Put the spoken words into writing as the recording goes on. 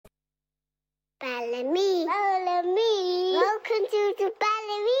Ballerina. Ballerina. Welcome to the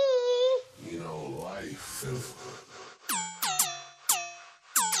ballerina. You know, life is...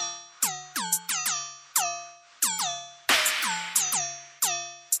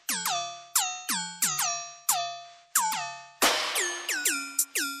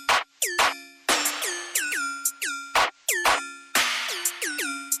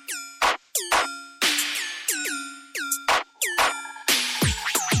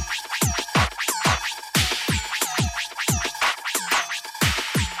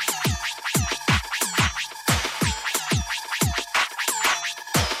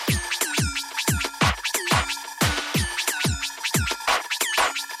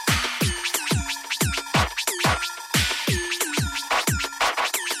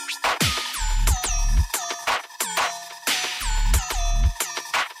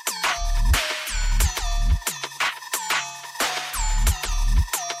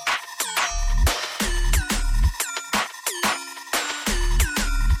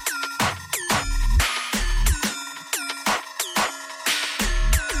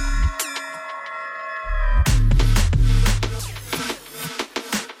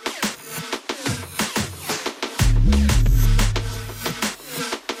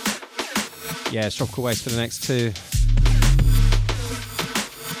 Yeah, it's Tropical Waste for the next two.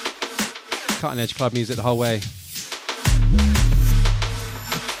 Cutting edge club music the whole way.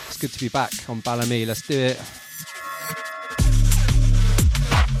 It's good to be back on Balami. Let's do it.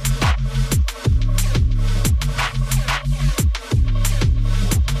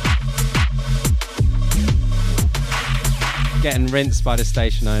 Getting rinsed by the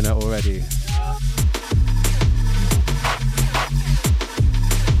station owner already.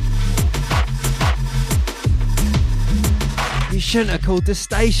 You shouldn't have called the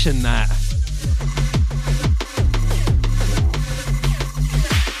station that.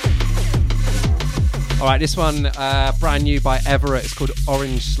 Alright, this one brand new by Everett. It's called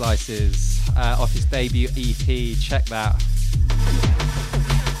Orange Slices off his debut EP. Check that.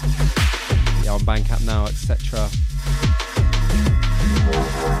 Yeah, on Bandcamp now, etc.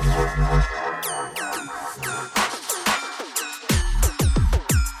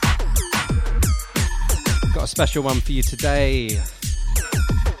 Got a special one for you today.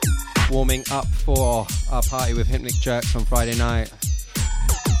 Warming up for our party with Hypnic Jerks on Friday night.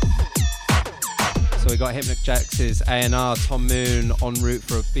 So we got Hypnic Jerks' A&R, Tom Moon, en route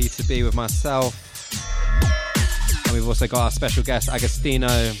for a B2B with myself. And we've also got our special guest,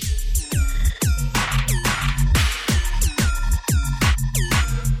 Agostino.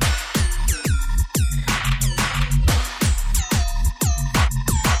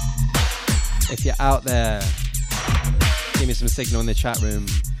 If you're out there, give me some signal in the chat room.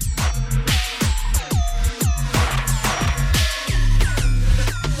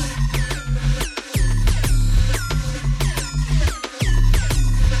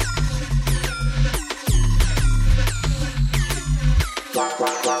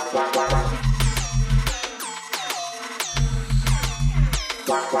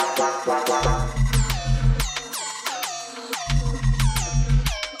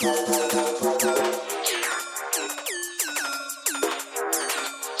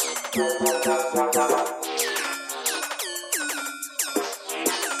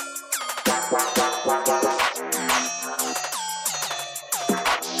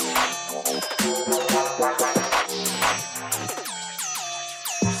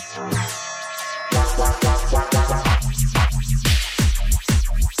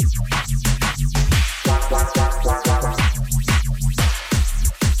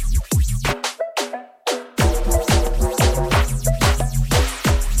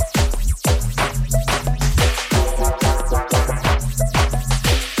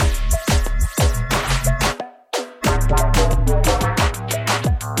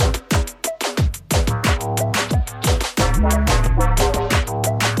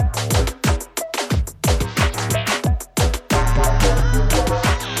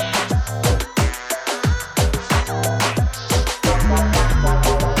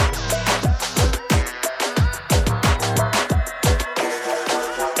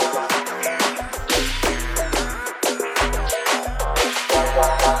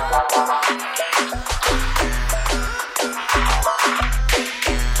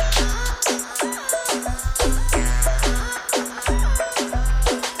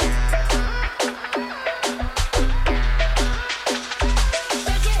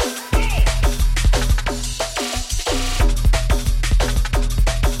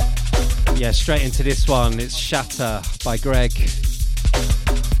 Straight into this one, it's Shatter by Greg.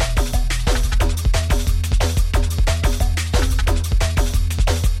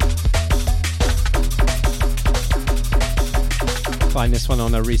 Find this one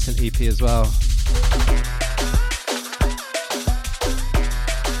on a recent EP as well.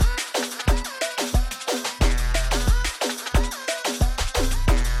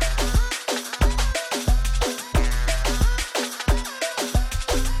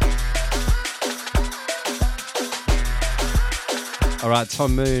 Alright,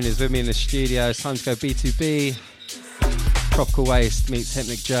 Tom Moon is with me in the studio. It's time to go B2B. Tropical Waste meets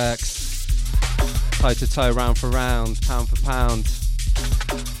Hypnic Jerks. Toe to toe, round for round, pound for pound.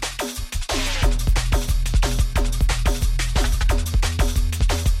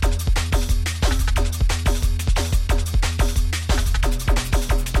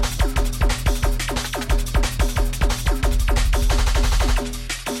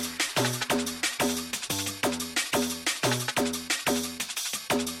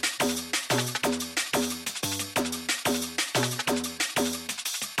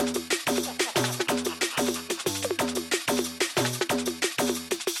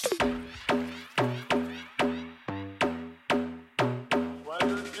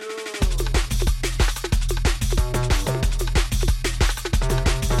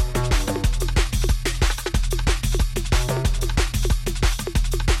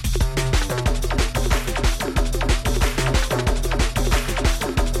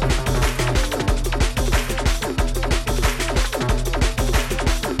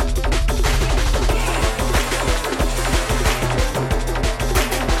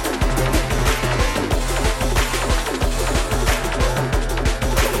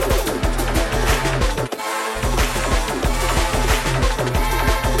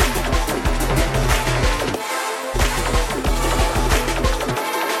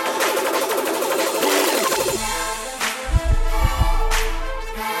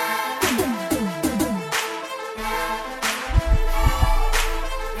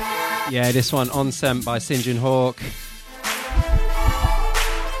 Yeah, this one, On Scent by Sinjin Hawk.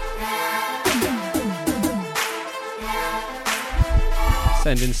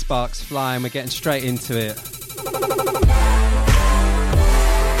 Sending sparks flying, we're getting straight into it.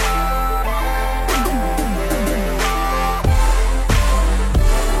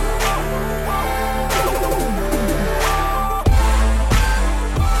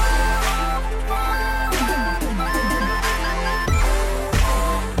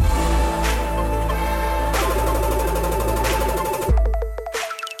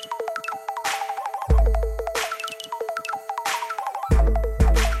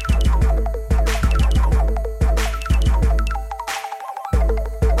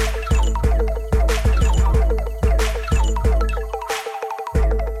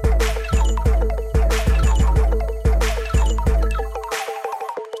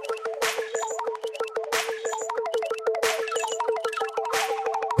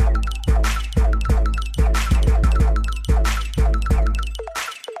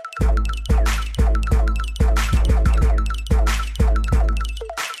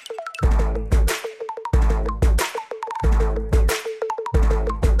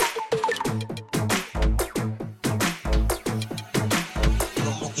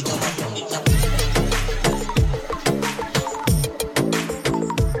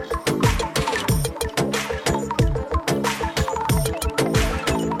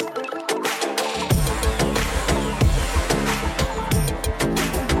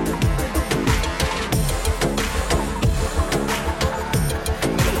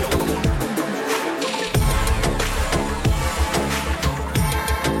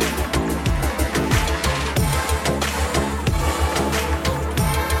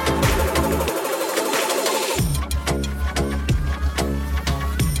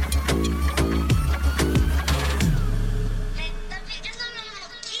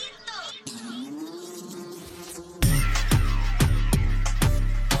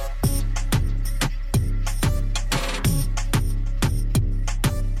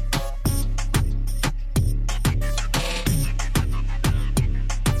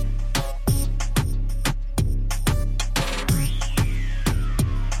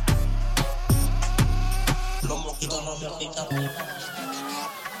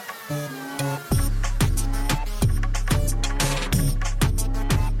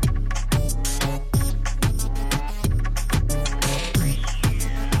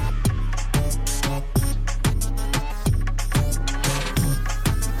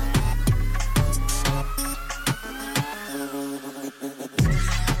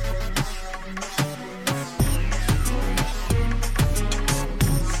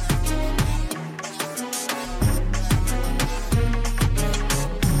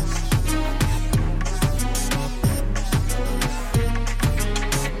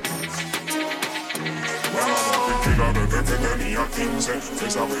 tenía 15.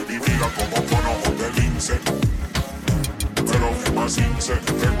 Esa baby mira como con ojos de lince. Pero fuma 15.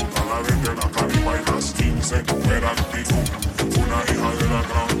 Te gusta la de la Caribe y las 15. Mujer actitud, una hija de la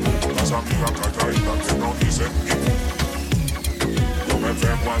gran. Las amigas calladitas que no dicen ni mu. Yo me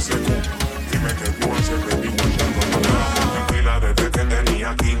pego a secu. Dime que tú haces baby guachando. Tranquila desde que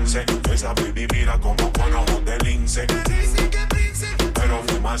tenía 15. Esa baby mira como con ojos de lince. Pero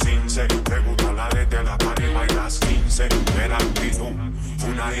fuma 15. Te gusta la de la Caribe y las 15. Mujer actitud,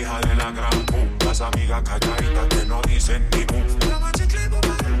 una hija de la gran pu. Las amigas calladitas que no dicen ni mu.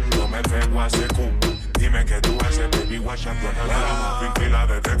 Yo me pego a secu. Dime que tú haces baby guachando. Tranquila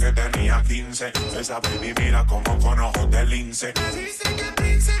desde que tenía 15. Esa baby mira como con ojos de lince.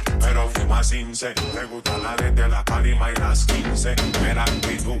 Pero fuma 15. Te gusta la de la Caribe y las 15. Mera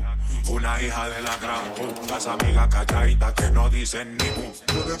actitud, una hija de la gran pu. Las amigas calladitas que no dicen ni mu.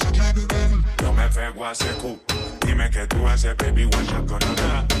 Yo me pego a secu. Dime que tú haces baby guachando.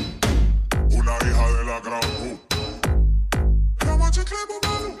 Una hija de la gran pu.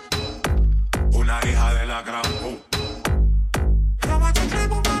 Una hija de la gran pu.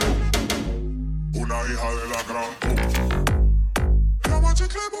 Una hija de la gran pu.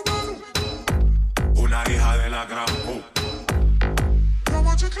 Una hija de la gran pu.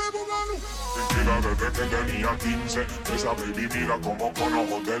 Tranquila desde que tenía 15. Esa baby mira como con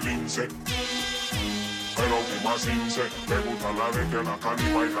ojos de lince. Pero fuma 15. Le gusta la de la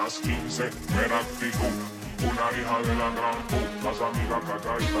Caribe y las 15. Mera actitud, una hija de la gran pu. Las amigas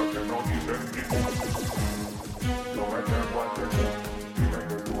calladitas que no dicen ni mu. Yo me tengo a secu. Dime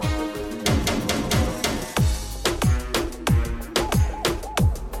que tú haces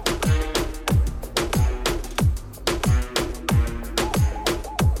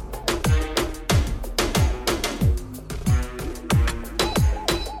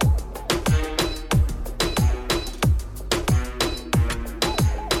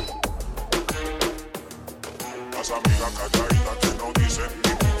las amigas calladitas que no dicen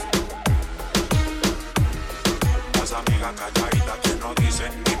ni mu. Las amigas calladitas que no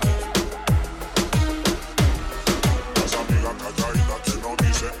dicen ni mu. Las amigas calladitas que no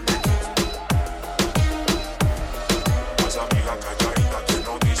dicen ni mu. Las amigas calladitas que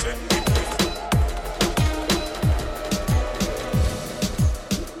no dicen ni mu.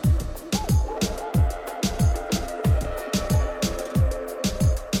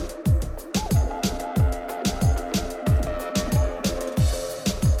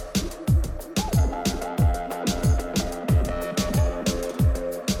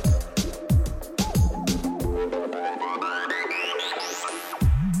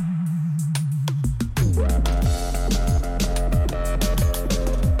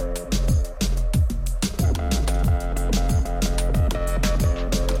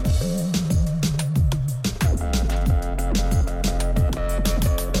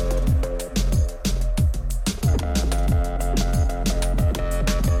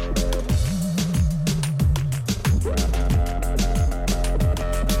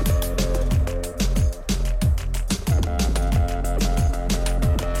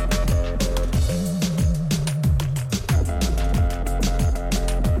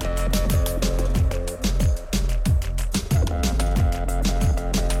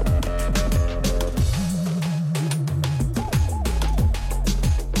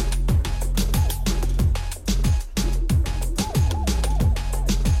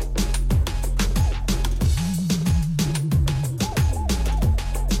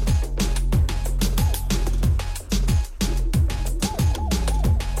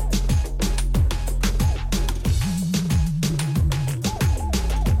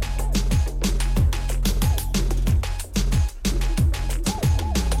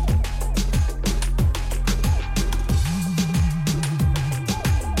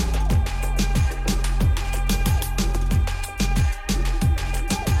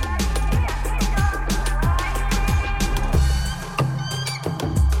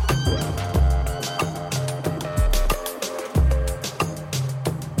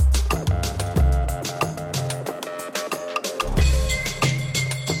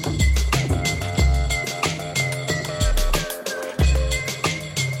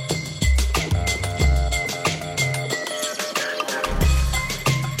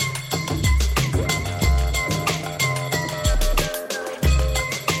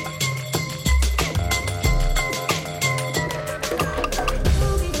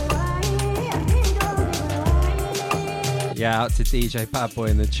 Yeah, out to DJ Padboy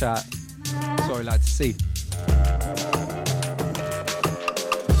in the chat. That's what we like to see.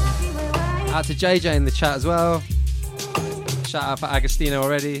 Out to JJ in the chat as well. Shout out for Agostino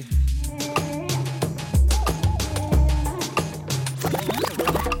already.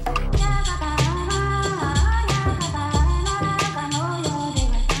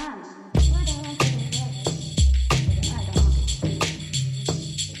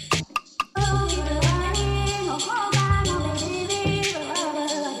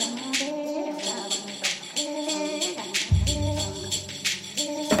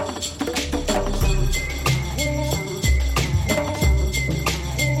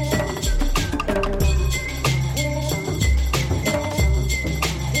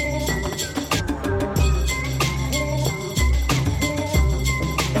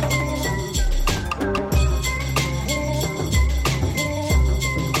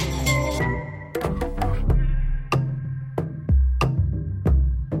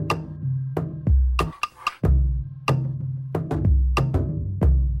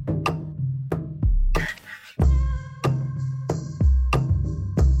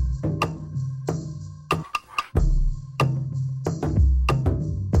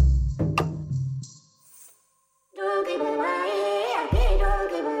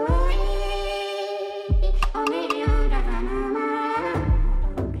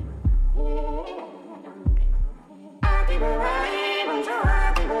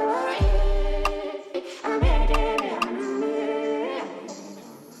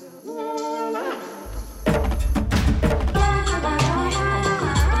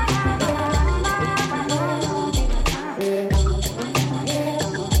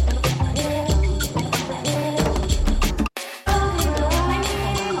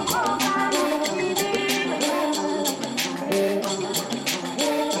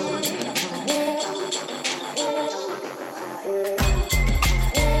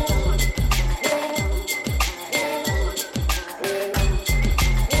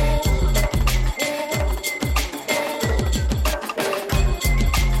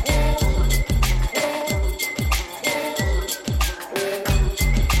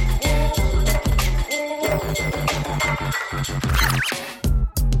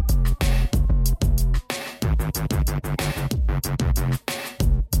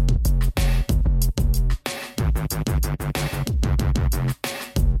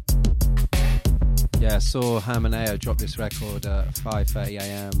 Yeah, I saw Hermaneo drop this record at 5:30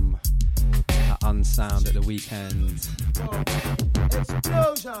 a.m. at Unsound at the weekend.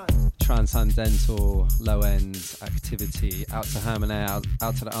 Explosion! Transcendental low-end activity. Out to Hermaneo,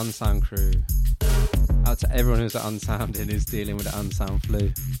 out to the Unsound crew. Out to everyone who's at Unsound and who's dealing with the Unsound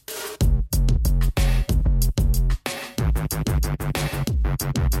flu.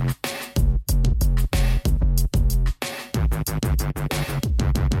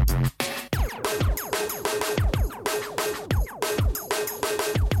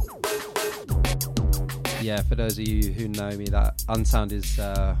 Yeah, for those of you who know me, that Unsound is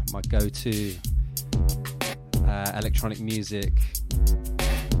my go-to electronic music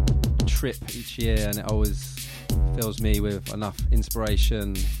trip each year, and it always fills me with enough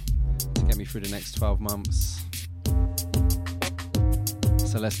inspiration to get me through the next 12 months.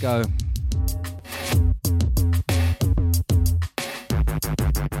 So let's go.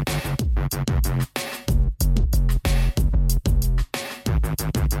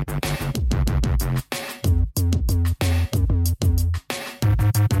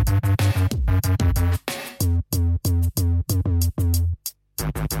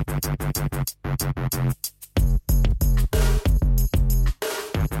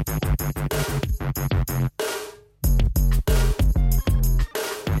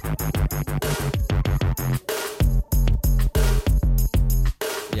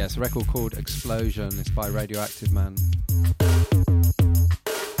 It's a record called Explosion. It's by Radioactive Man.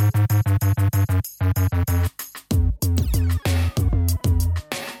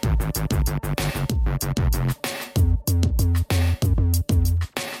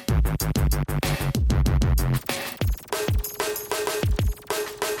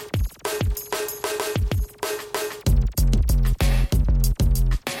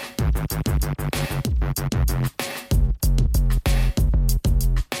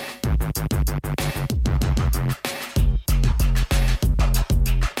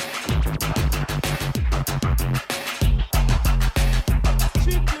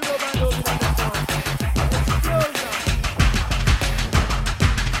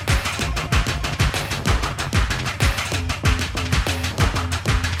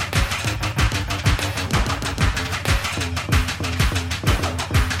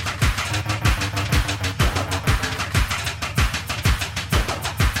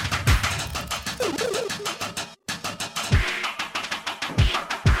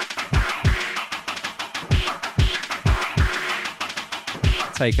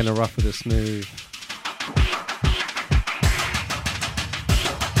 Taking a rough with a smooth.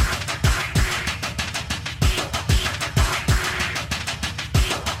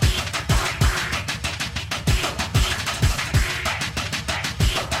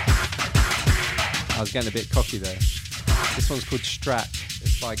 I was getting a bit cocky there. This one's called Strat.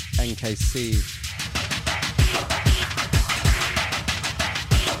 It's like NKC.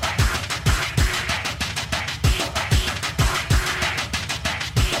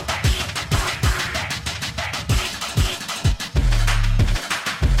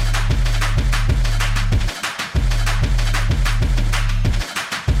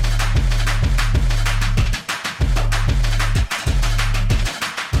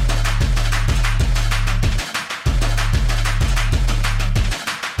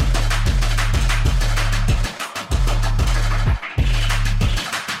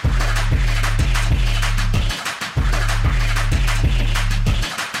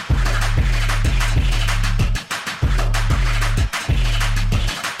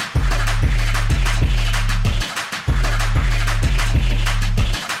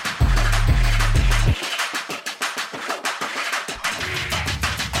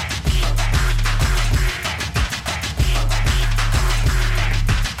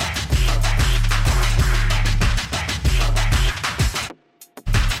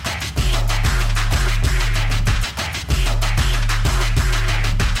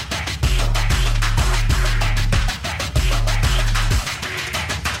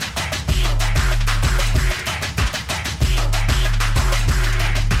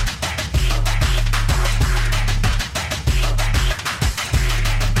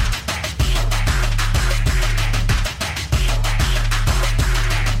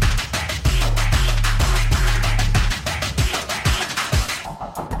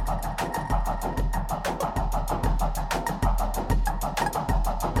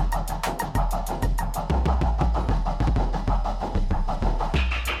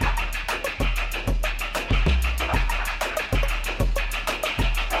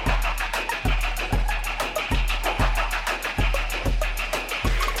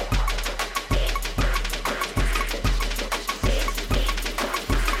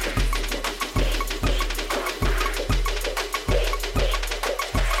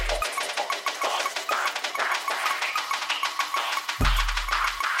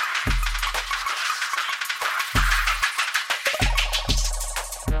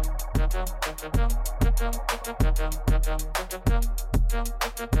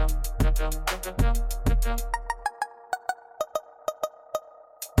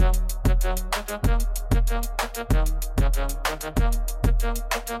 So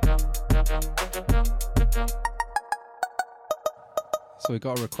we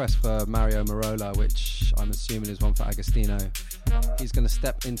got a request for Mario Marola, which I'm assuming is one for Agostino. He's going to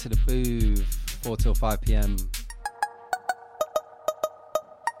step into the booth 4 till 5 p.m.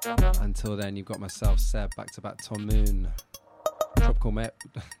 Until then, you've got myself, Seb, back-to-back Tom Moon.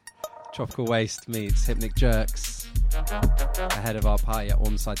 Tropical Waste meets Hypnic Jerks ahead of our party at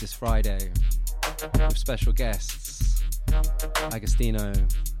Ormside this Friday with special guests Agostino,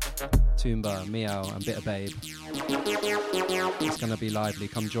 Toomba, Meow and Bitter Babe. It's gonna be lively,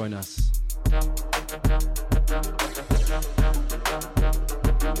 come join us.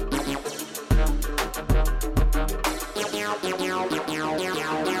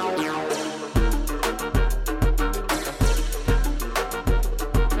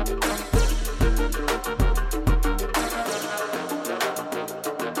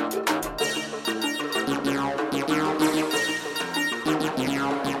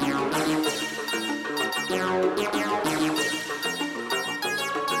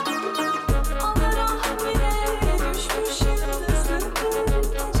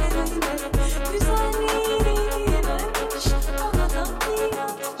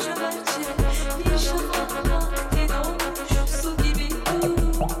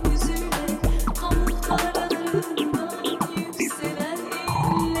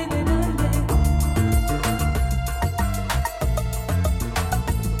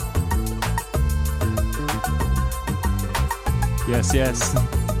 Yes.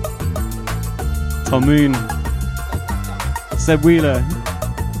 Tom Moon, Seb Wheeler,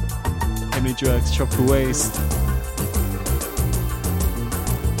 Hypnic Jerks, Tropical Waste.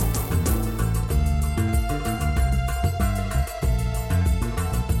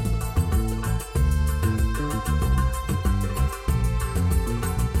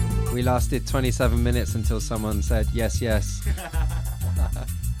 We lasted 27 minutes until someone said yes.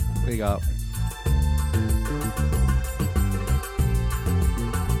 Big up.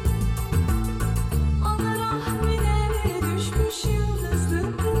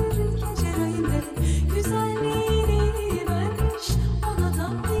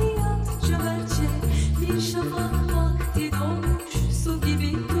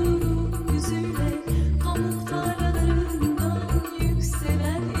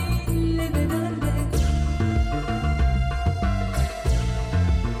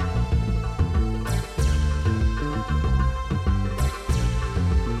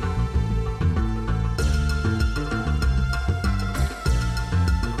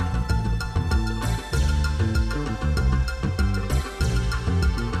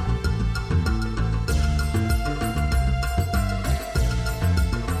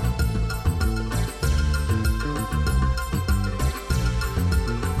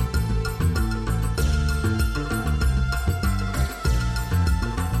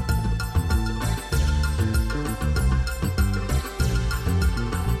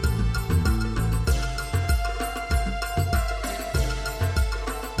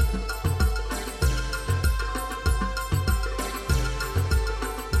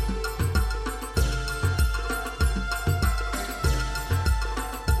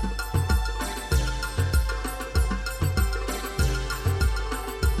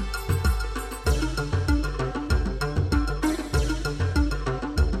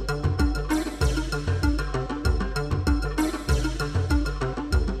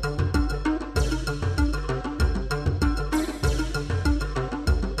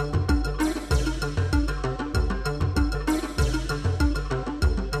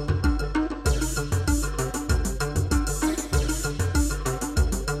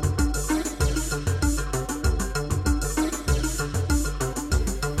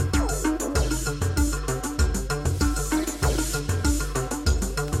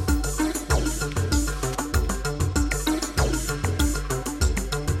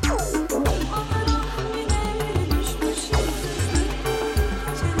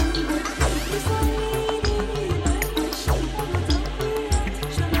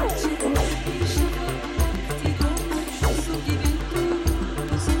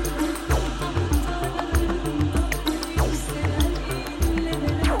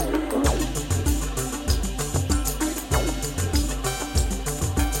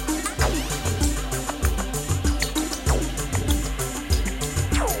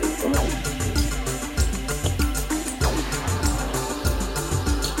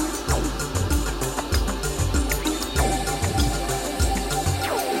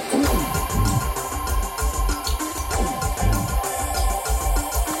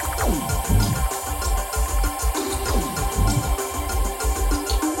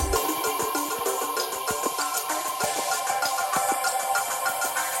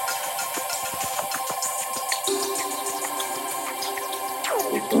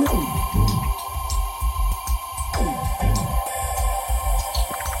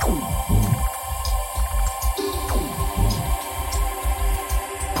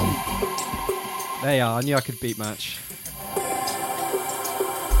 There you are. I knew I could beat match.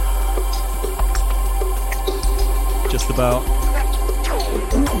 Just about.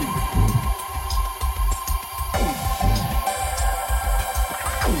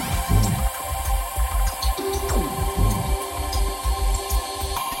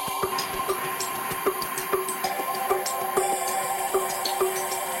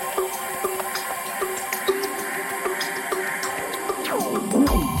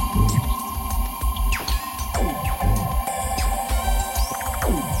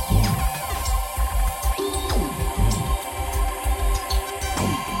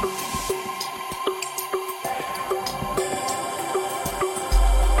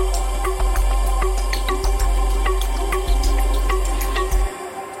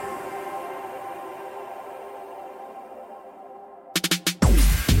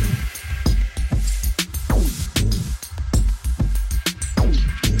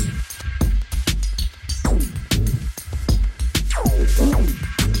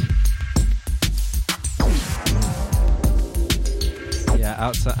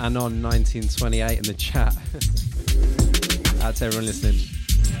 Out to Anon1928 in the chat. Out to everyone listening.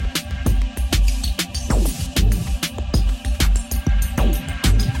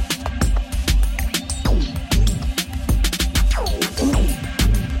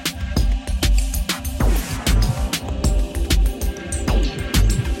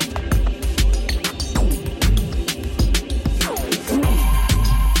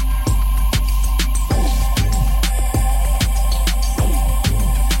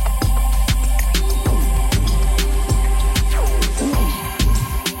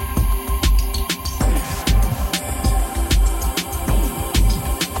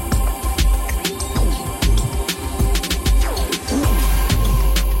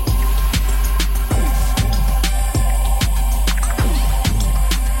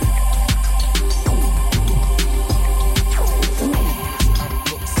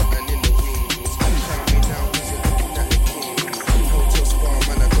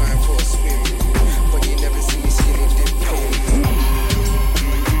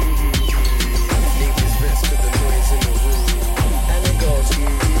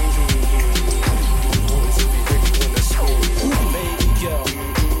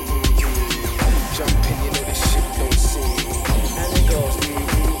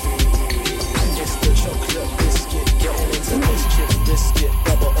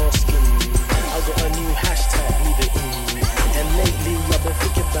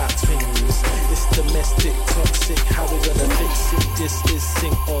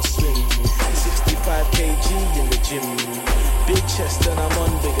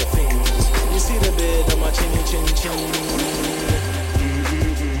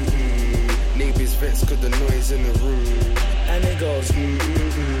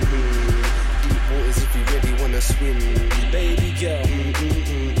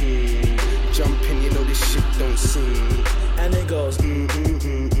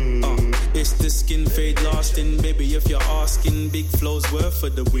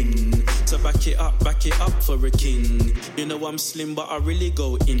 I'm slim, but I really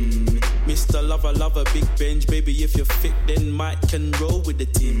go in. Mr. Lover, love a big bench. Baby, if you're fit, then Mike can roll with the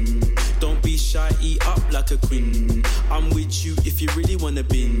team. Don't be shy, eat up like a queen. I'm with you if you really wanna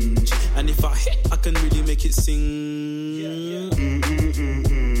binge. And if I hit, I can really make it sing.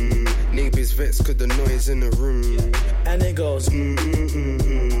 Neighbours vexed 'cause the noise in the room. And it goes.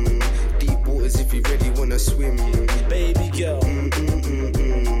 Deep waters if you really wanna swim. Baby girl.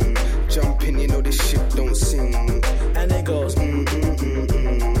 Jump in, you know this ship don't sing. And it goes.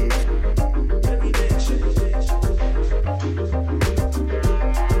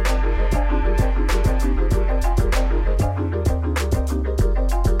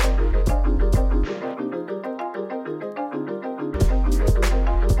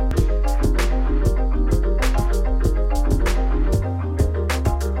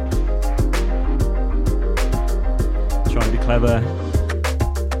 Trying to be clever.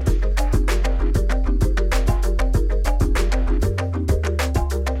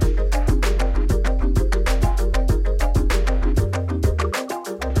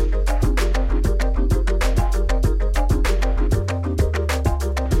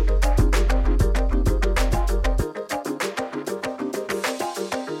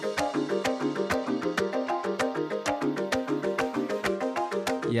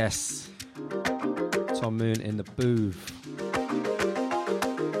 Yes. Tom Moon in the booth.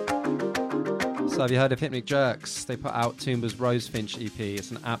 So have you heard of Hypnic Jerks? They put out Toomba's Rosefinch EP. It's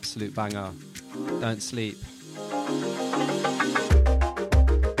an absolute banger. Don't sleep.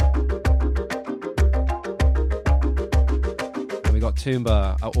 And we got got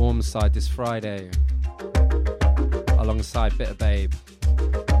Toomba at Ormside this Friday, alongside Bitter Babe,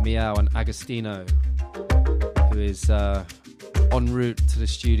 Miao and Agostino, who is en route to the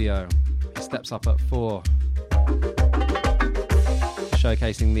studio. He steps up at 4,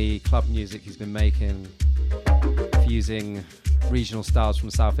 showcasing the club music he's been making, fusing regional styles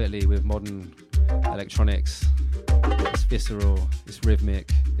from South Italy with modern electronics. It's visceral, it's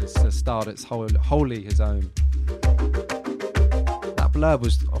rhythmic, it's a style that's wholly his own. That blurb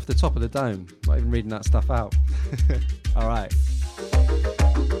was off the top of the dome, not even reading that stuff out. Alright, so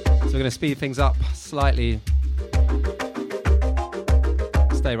we're going to speed things up slightly.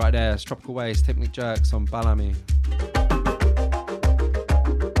 Stay right there. It's Tropical Waste, Hypnic Jerks on Balami.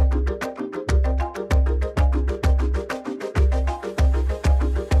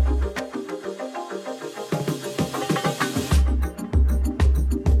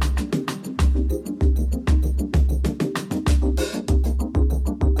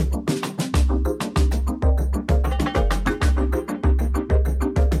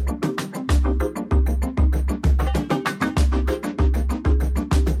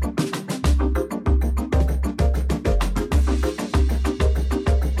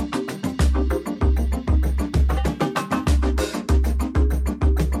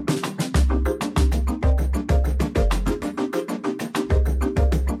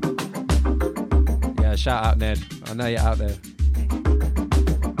 Shout out, Ned. I know you're out there.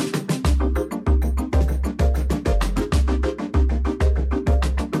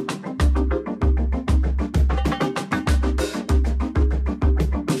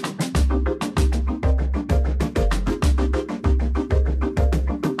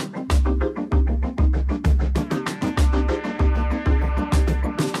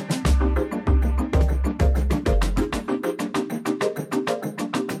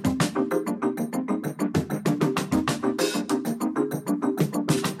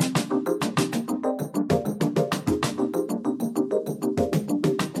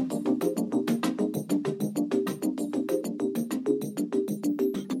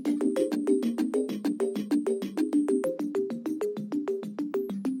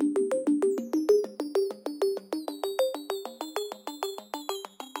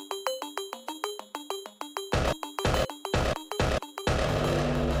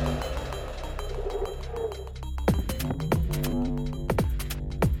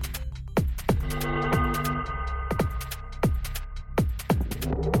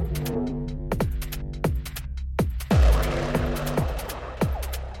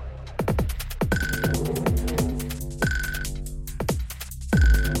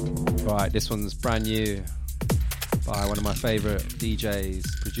 This one's brand new by one of my favourite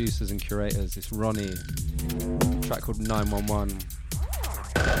DJs, producers and curators. It's Ronnie, a track called 911.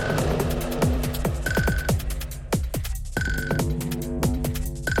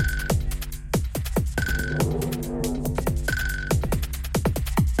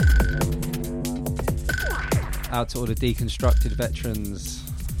 Out to all the deconstructed veterans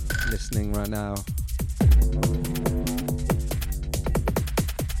listening right now.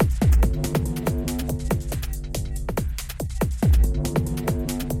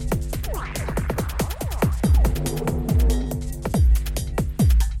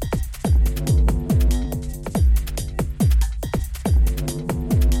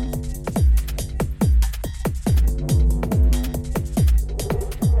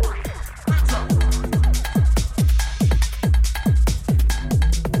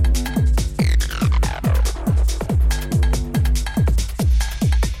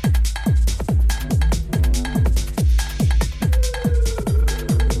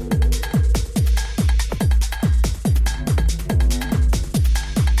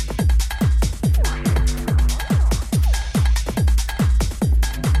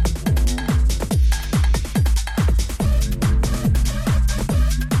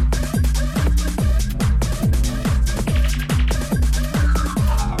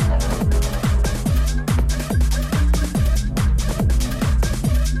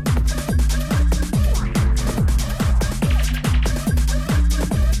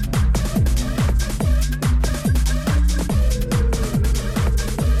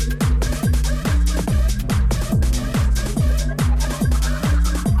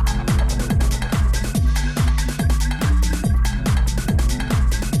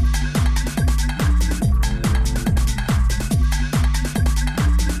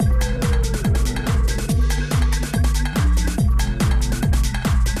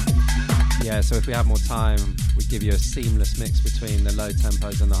 So if we have more time, we give you a seamless mix between the low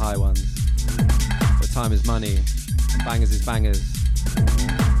tempos and the high ones. But time is money, bangers is bangers.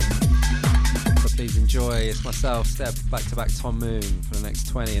 So please enjoy. Joy. It's myself, Step, back to back Tom Moon for the next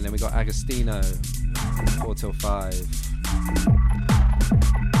 20, and then we got Agostino, 4 till 5.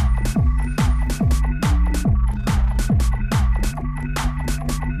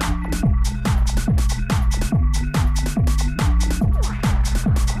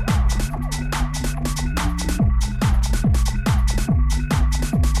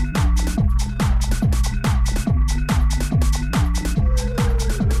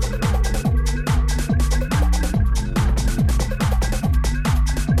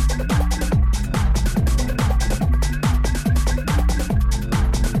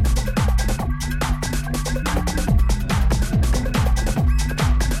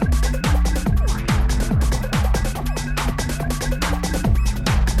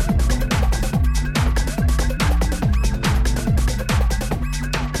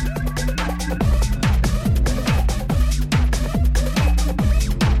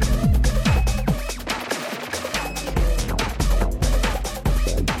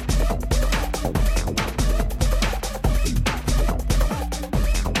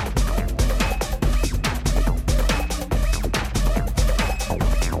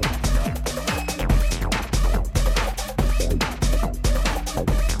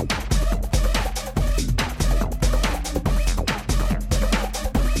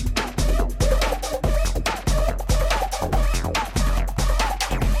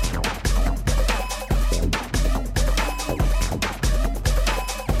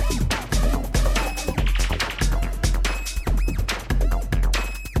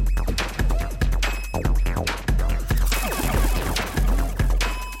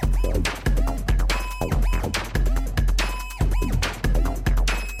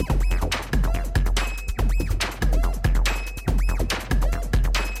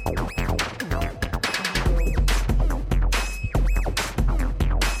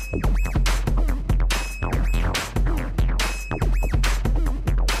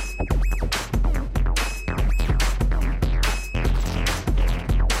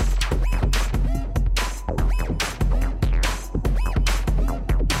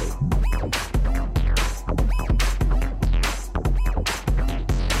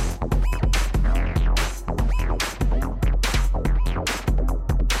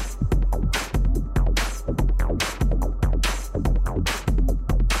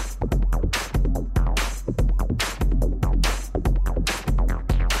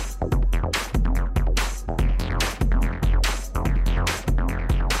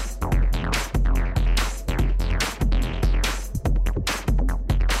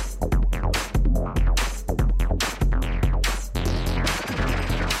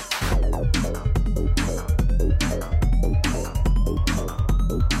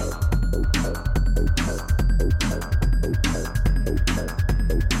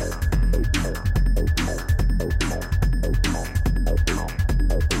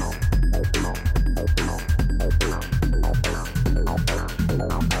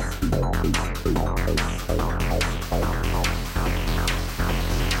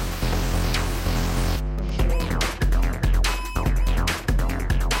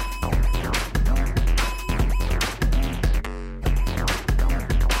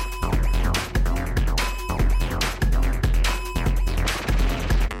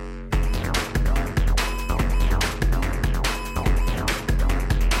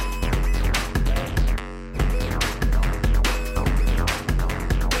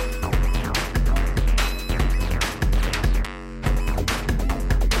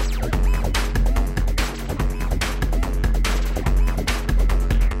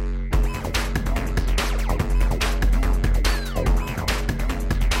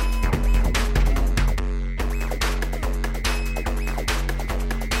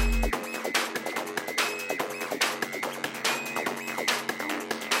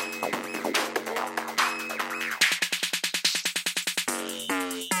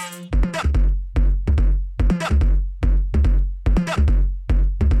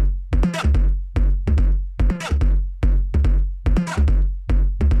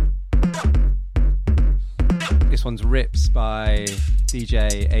 This one's Rips by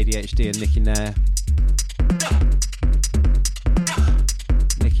DJ ADHD and Nicky Nair.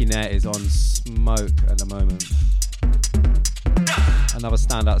 Nicky Nair is on smoke at the moment. Another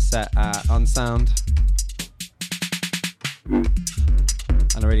standout set at Unsound. And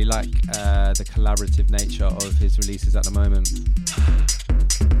I really like the collaborative nature of his releases at the moment.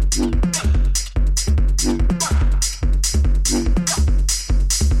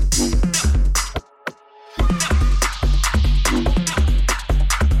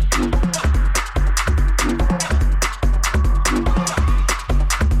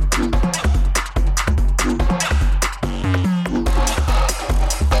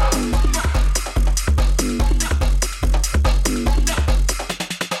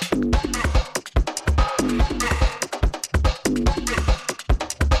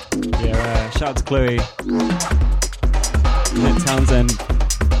 Shout out to Chloe. Lynn Townsend.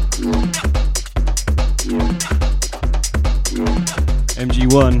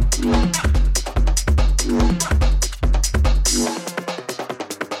 MG1.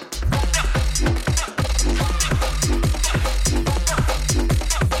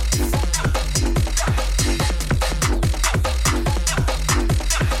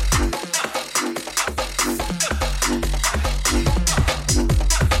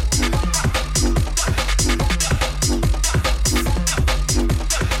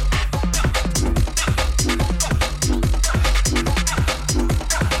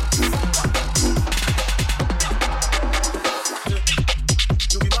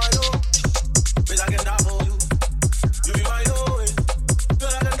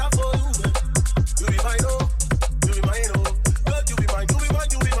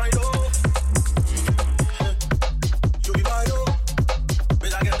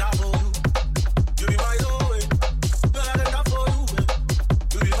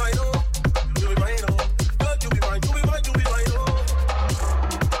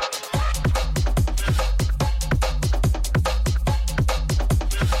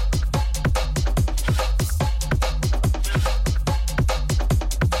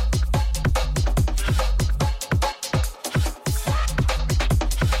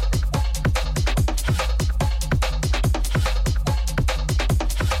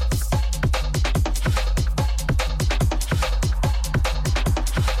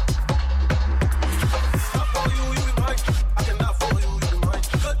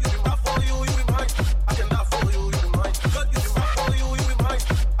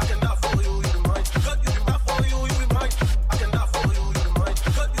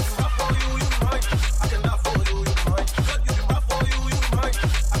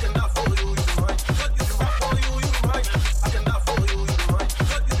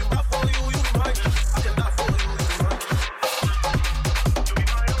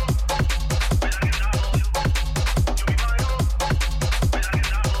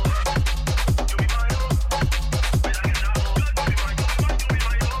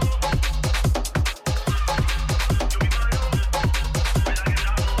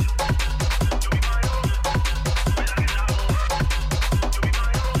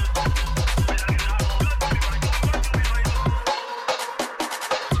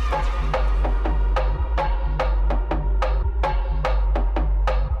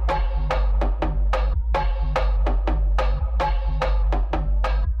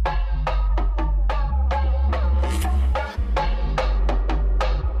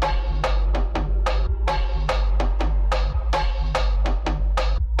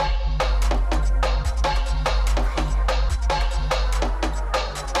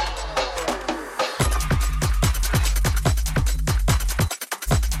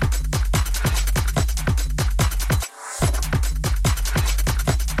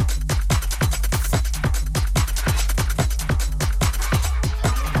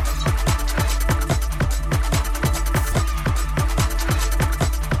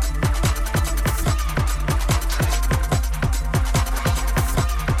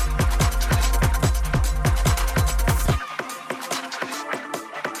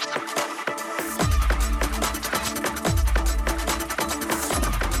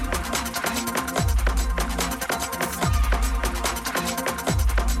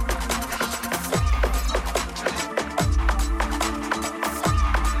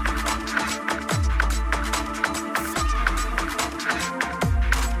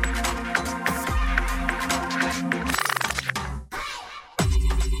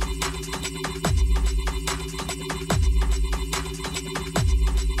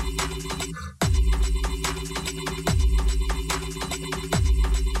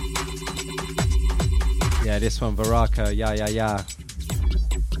 Yeah, this one, Baraka, yeah.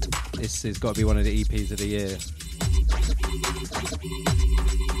 This has got to be one of the EPs of the year.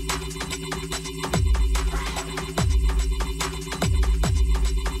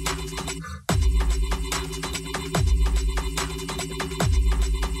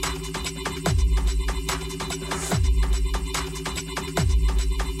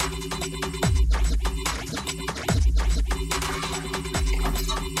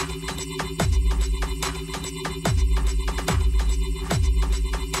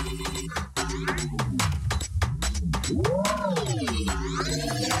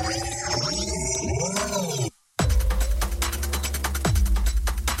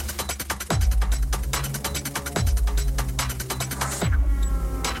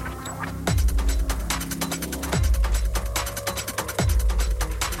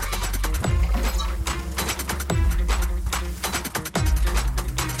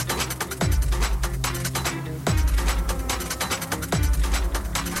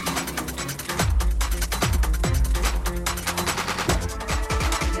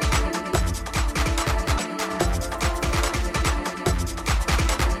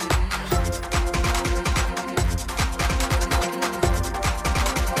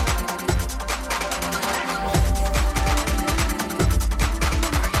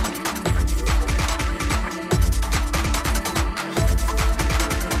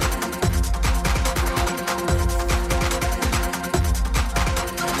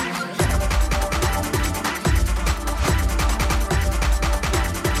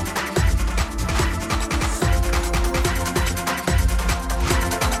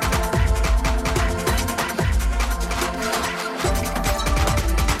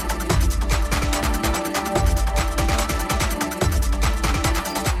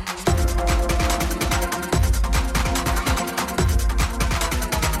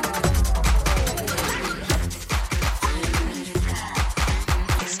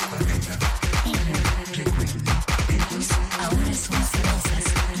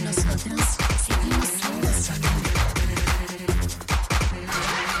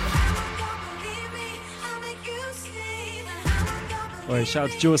 Alright,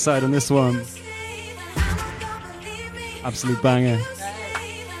 shout out to Jawside on this one. Absolute banger.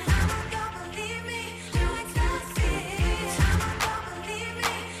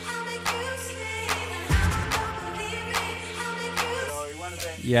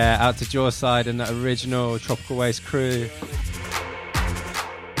 Yeah, out to Jawside and the original Tropical Waste crew.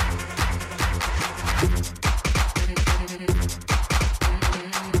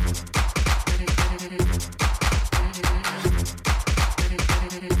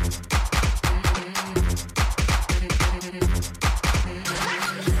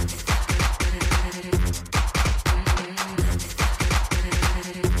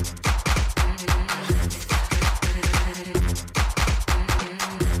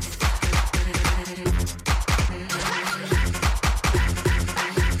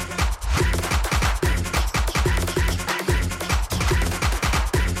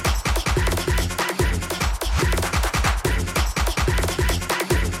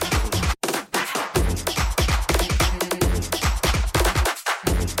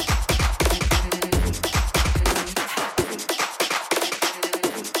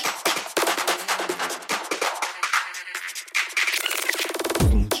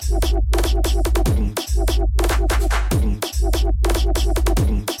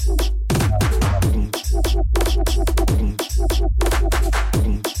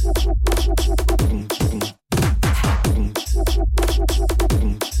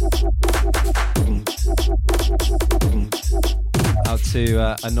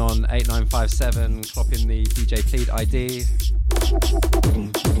 Anon 8957 clopping the DJ Plead ID,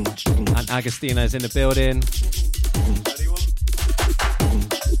 and Agostino's in the building.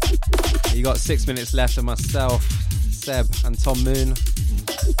 You got 6 minutes left of myself, Seb and Tom Moon,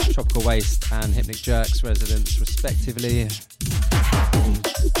 Tropical Waste and Hypnic Jerks residents respectively, and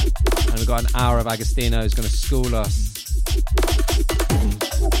we've got an hour of Agostino who's going to school us,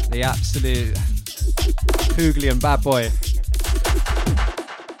 the absolute Hooglian bad boy.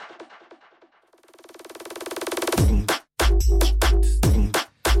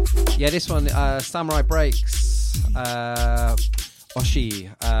 Yeah, this one, Samurai Breaks,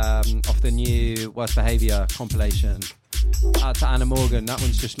 Oshi, off the new Worst Behaviour compilation. Out to Anna Morgan, that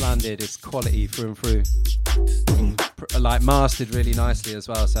one's just landed, it's quality through and through. Like mastered really nicely as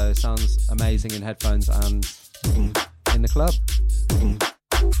well, so it sounds amazing in headphones and in the club.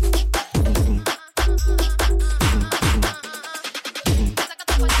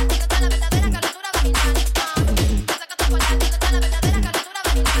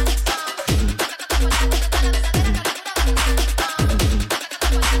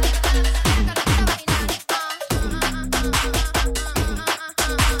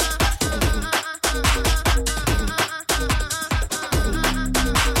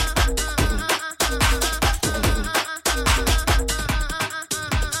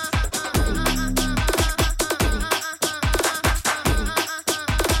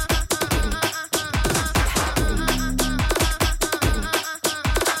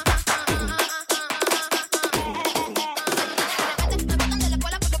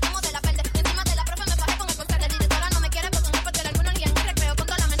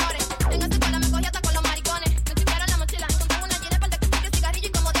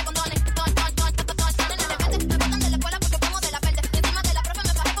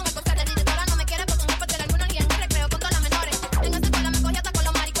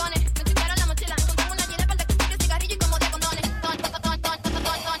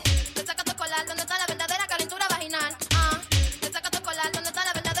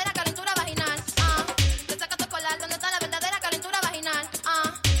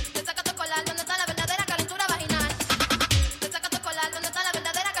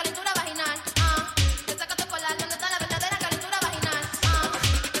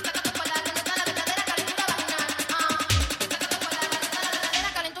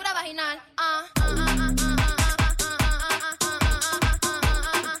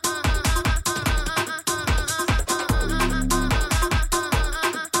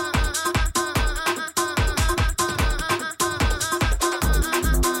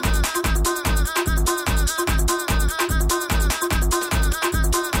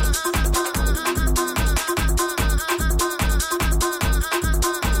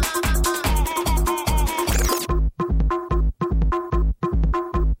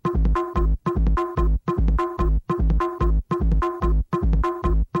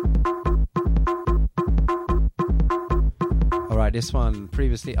 This one,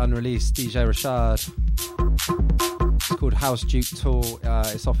 previously unreleased, DJ Rashad. It's called House Duke Tool.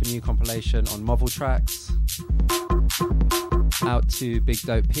 It's off a new compilation on Movel Tracks. Out to Big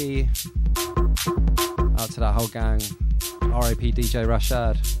Dope P. Out to that whole gang. R.I.P. DJ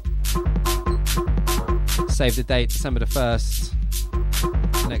Rashad. Save the date, December the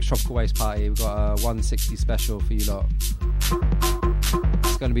 1st. Next Tropical Waste party, we've got a 160 special for you lot.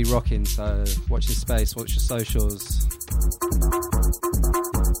 It's going to be rocking, so watch your space, watch your socials.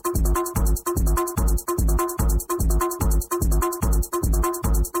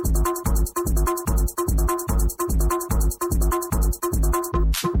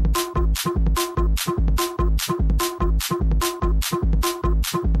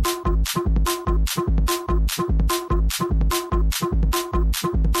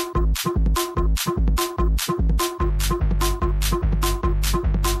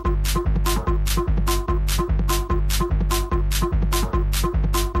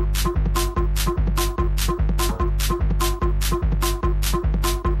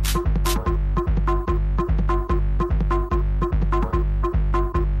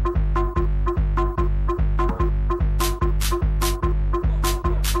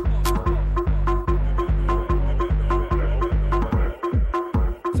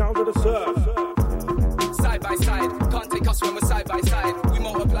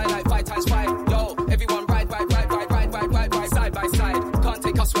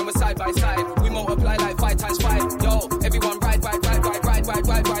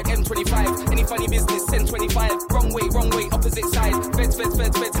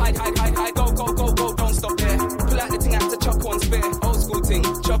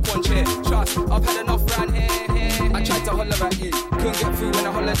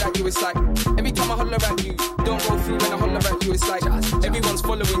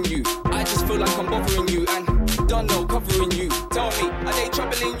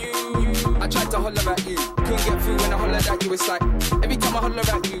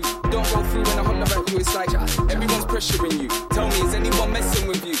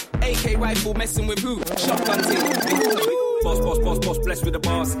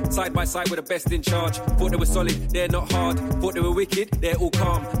 Side with the best in charge. Thought they were solid, they're not hard. Thought they were wicked, they're all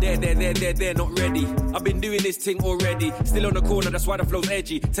calm. They're not ready. I've been doing this thing already. Still on the corner, that's why the flow's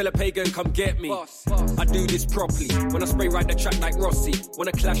edgy. Tell a pagan, come get me. I do this properly. When I spray right the track like Rossi.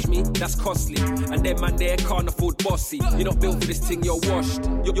 Wanna clash me, that's costly. And them man there can't afford bossy. You're not built for this thing, you're washed.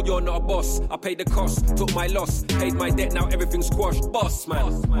 You're not a boss. I paid the cost, took my loss. Paid my debt, now everything's squashed. Boss,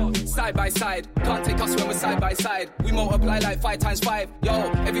 man. Side by side, can't take us when we're side by side. We multiply like 5 times 5. Yo,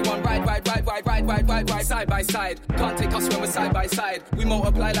 everyone ride. Side by side, can't take us when we're side by side. We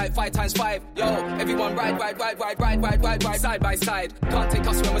multiply like 5 times 5. Yo, everyone ride. Side by side, can't take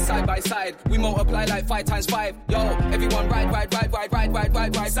us when we're side by side. We multiply like 5 times 5. Yo, everyone ride.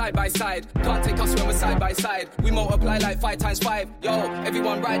 Side by side, can't take us when we're side by side. We multiply like 5 times 5. Yo,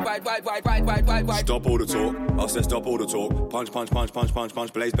 everyone ride. Stop all the talk. I said stop all the talk. Punch.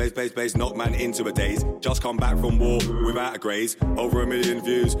 Blaze. Knock man into a daze. Just come back from war without a graze. Over 1 million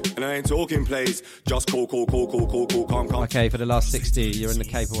views. And I ain't talking plays. Just call. Calm. Okay, for the last 60, you're in the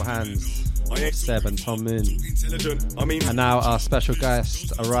capable hands of Seb and Tom Moon. And now our special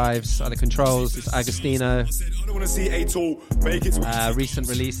guest arrives at the controls. It's Agostino. Recent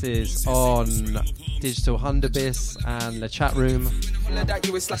releases on Digital Hundabis and the chat room.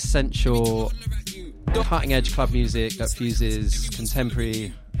 Essential cutting edge club music that fuses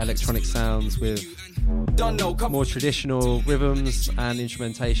contemporary electronic sounds with more traditional rhythms and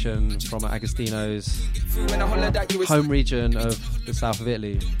instrumentation from Agostino's home region of the south of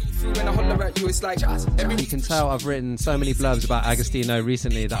Italy. You can tell I've written so many blurbs about Agostino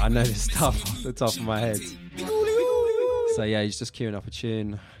recently that I know this stuff off the top of my head. So yeah, he's just queuing up a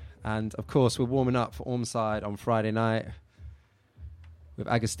tune. And of course we're warming up for Ormside on Friday night with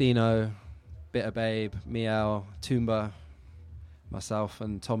Agostino, Bitter Babe, Miel, Toomba, myself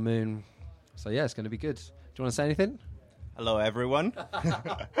and Tom Moon. So yeah, it's going to be good. Do you want to say anything? Hello everyone.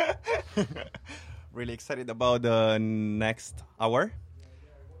 Really excited about the next hour.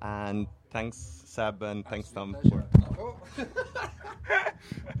 And thanks Seb and thanks Tom.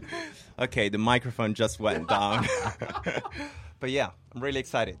 Okay, the microphone just went down. But yeah, I'm really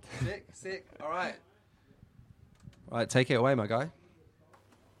excited. Sick. All right, take it away, my guy.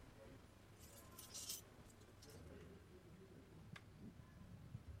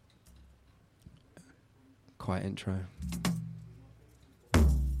 Quiet intro.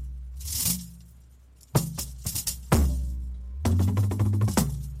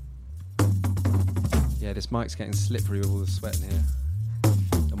 Yeah, this mic's getting slippery with all the sweat in here.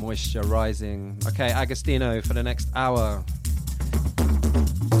 The moisture rising. Okay, Agostino for the next hour.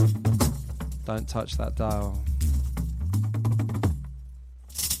 Don't touch that dial.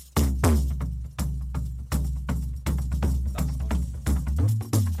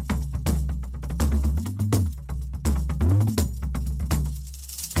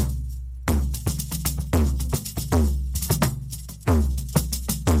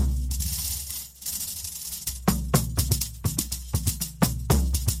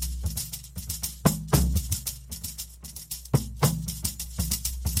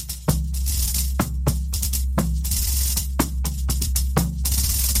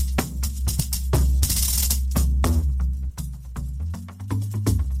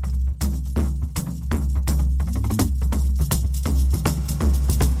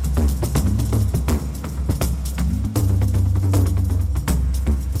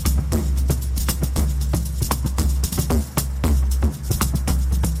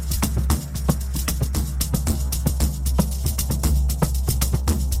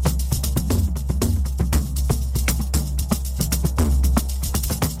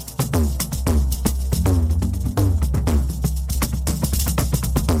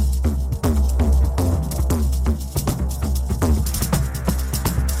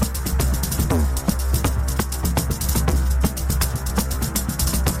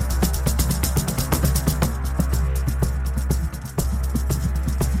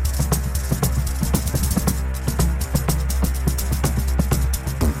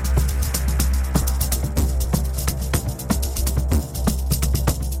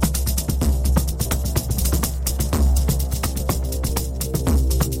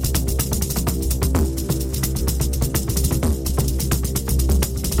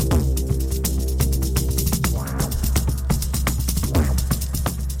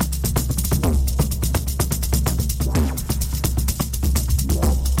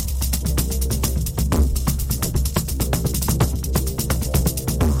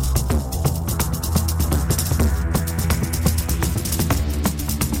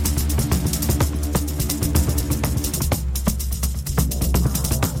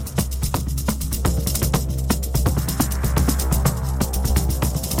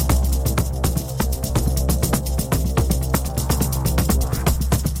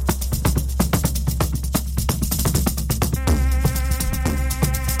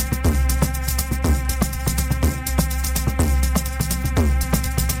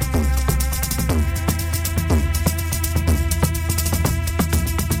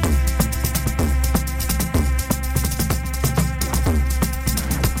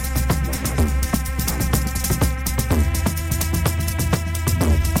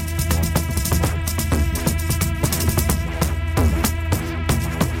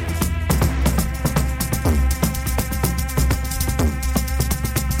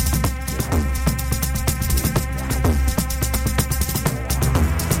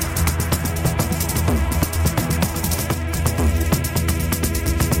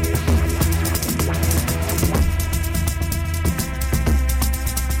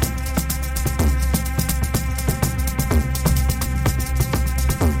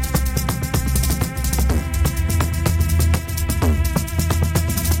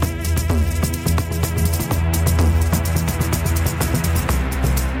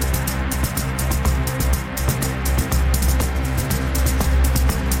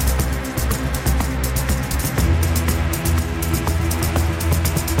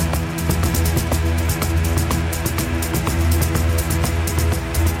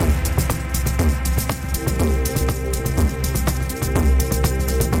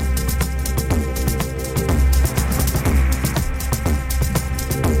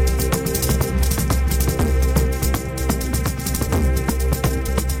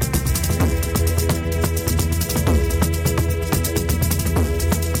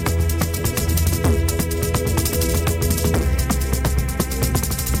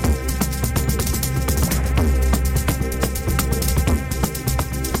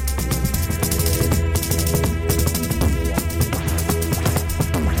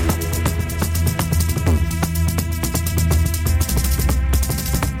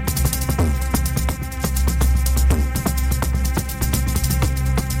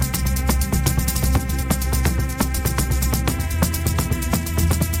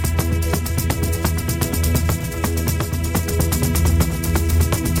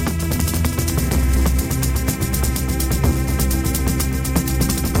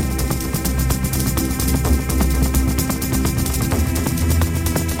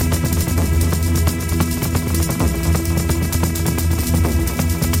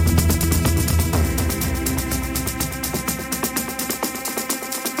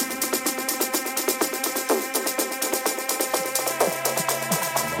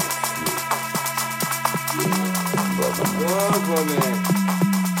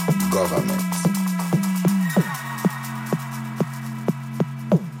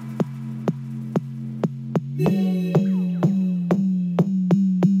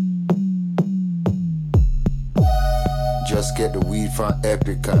 Get the weed from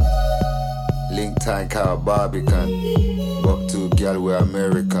Epicon. Link time car Barbican. Up to gal we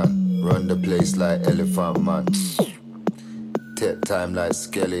American. Run the place like Elephant Man. Take time like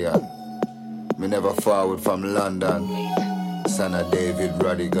Skeleton. Me never forward from London. Son of David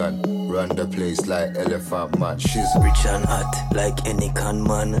Rodigan. Run the place like Elephant Man. She's rich and hot like any con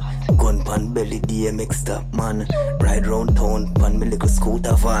man. Gun pan belly DMX stop man. Ride round town pan me little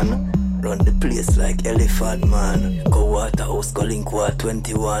scooter van. Run the place like Elephant Man. Go Waterhouse, go link War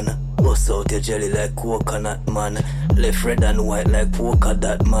 21. Bust out your jelly like coconut man. Left red and white like polka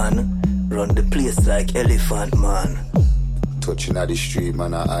dot man. Run the place like Elephant Man. touching at the street,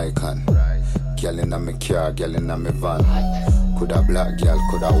 man, a icon. Girl in a me car, girl in a me van. Coulda black girl,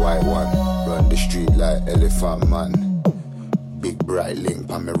 coulda white one. Run the street like Elephant Man. Big bright link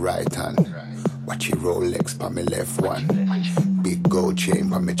pa me right hand. Watch your Rolex pa me left one. Big gold chain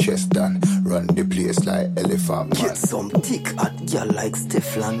pa me chest down. Run the place like Elephant Man. Get some thick hot girl like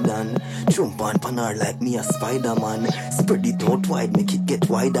Steph London. Jump on her like me a Spider-Man. Spread it out wide, make it get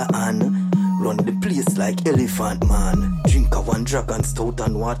wider and run the place like Elephant Man. Drink a one dragon stout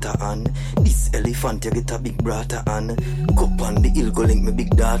and water and this elephant you get a big brata and cup on the hill go link me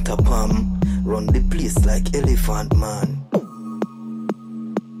big data palm. Run the place like Elephant Man.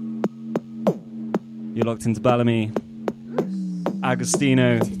 You're locked into Bellamy.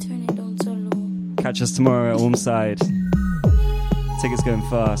 Agostino. Catch us tomorrow at Ormside. Tickets going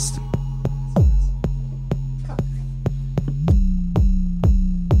fast.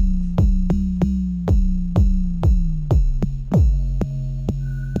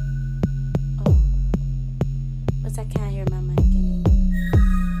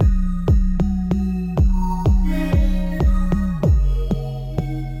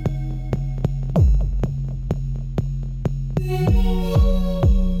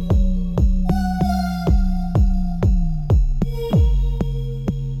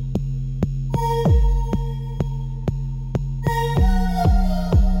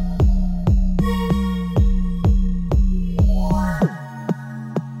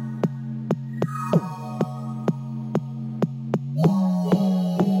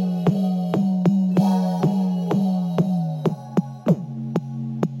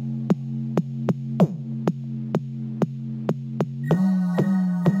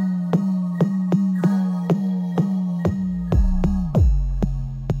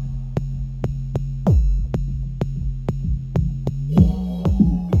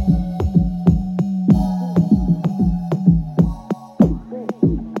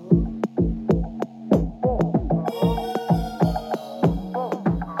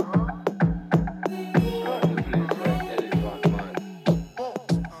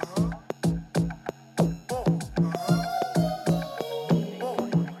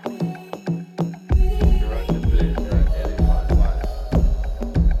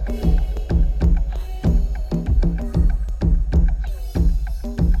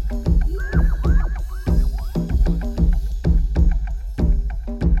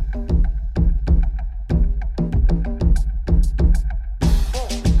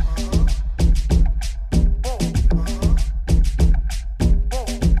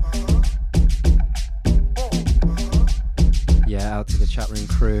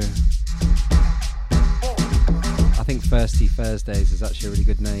 Thursdays is actually a really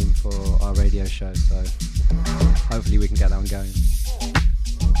good name for our radio show, so hopefully we can get that one going.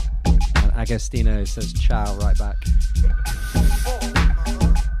 And Agostino says ciao right back.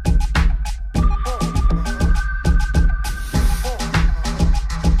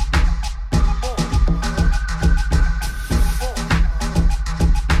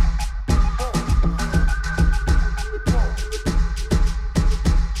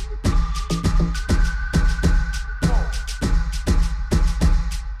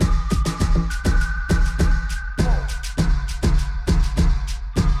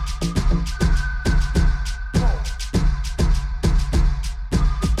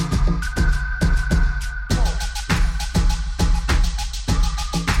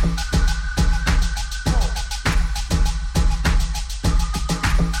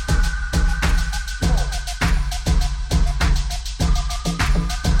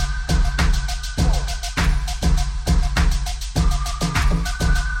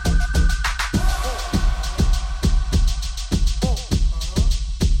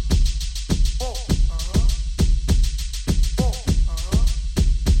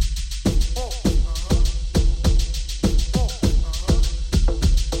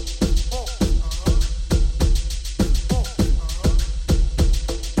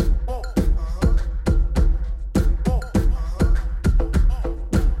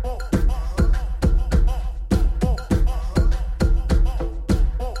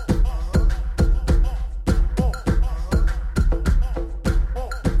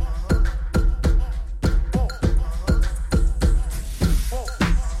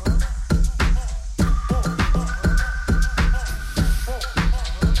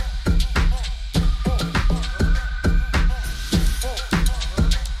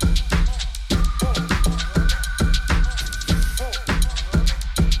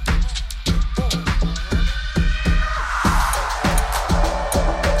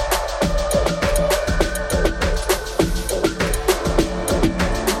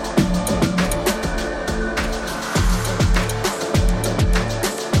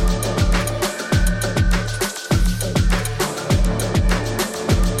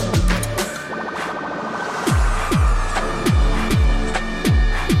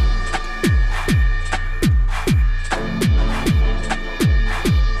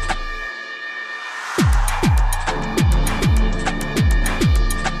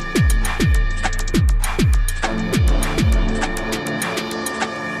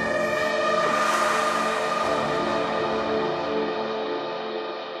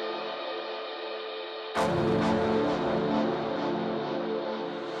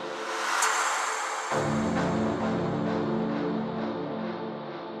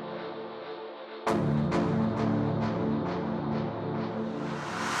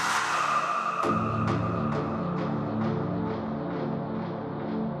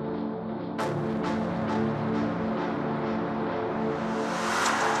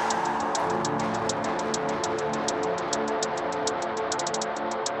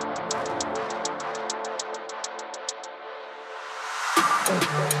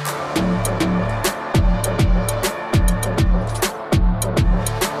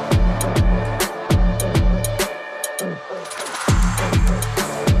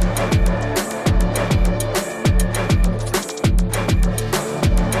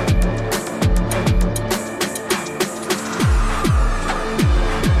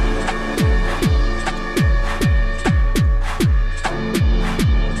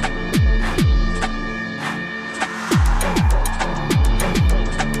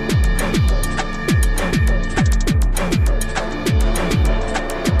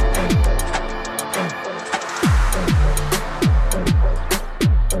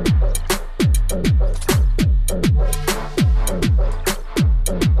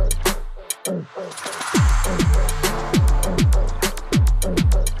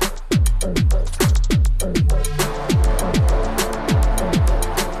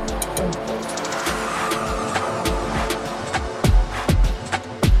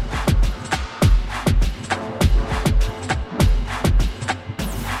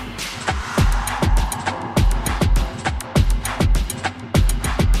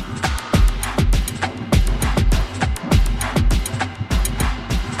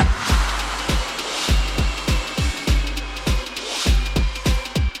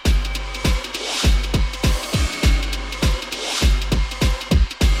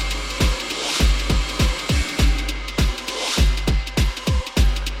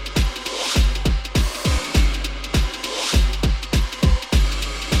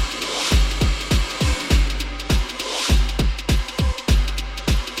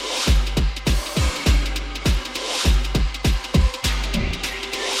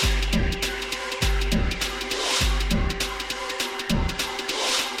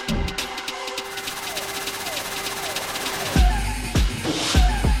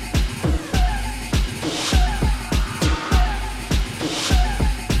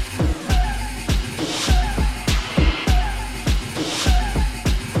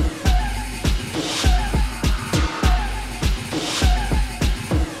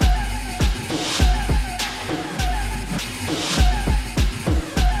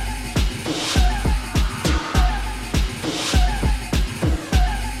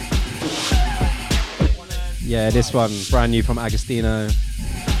 Yeah, this one, brand new from Agostino.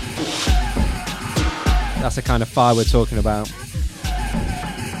 That's the kind of fire we're talking about.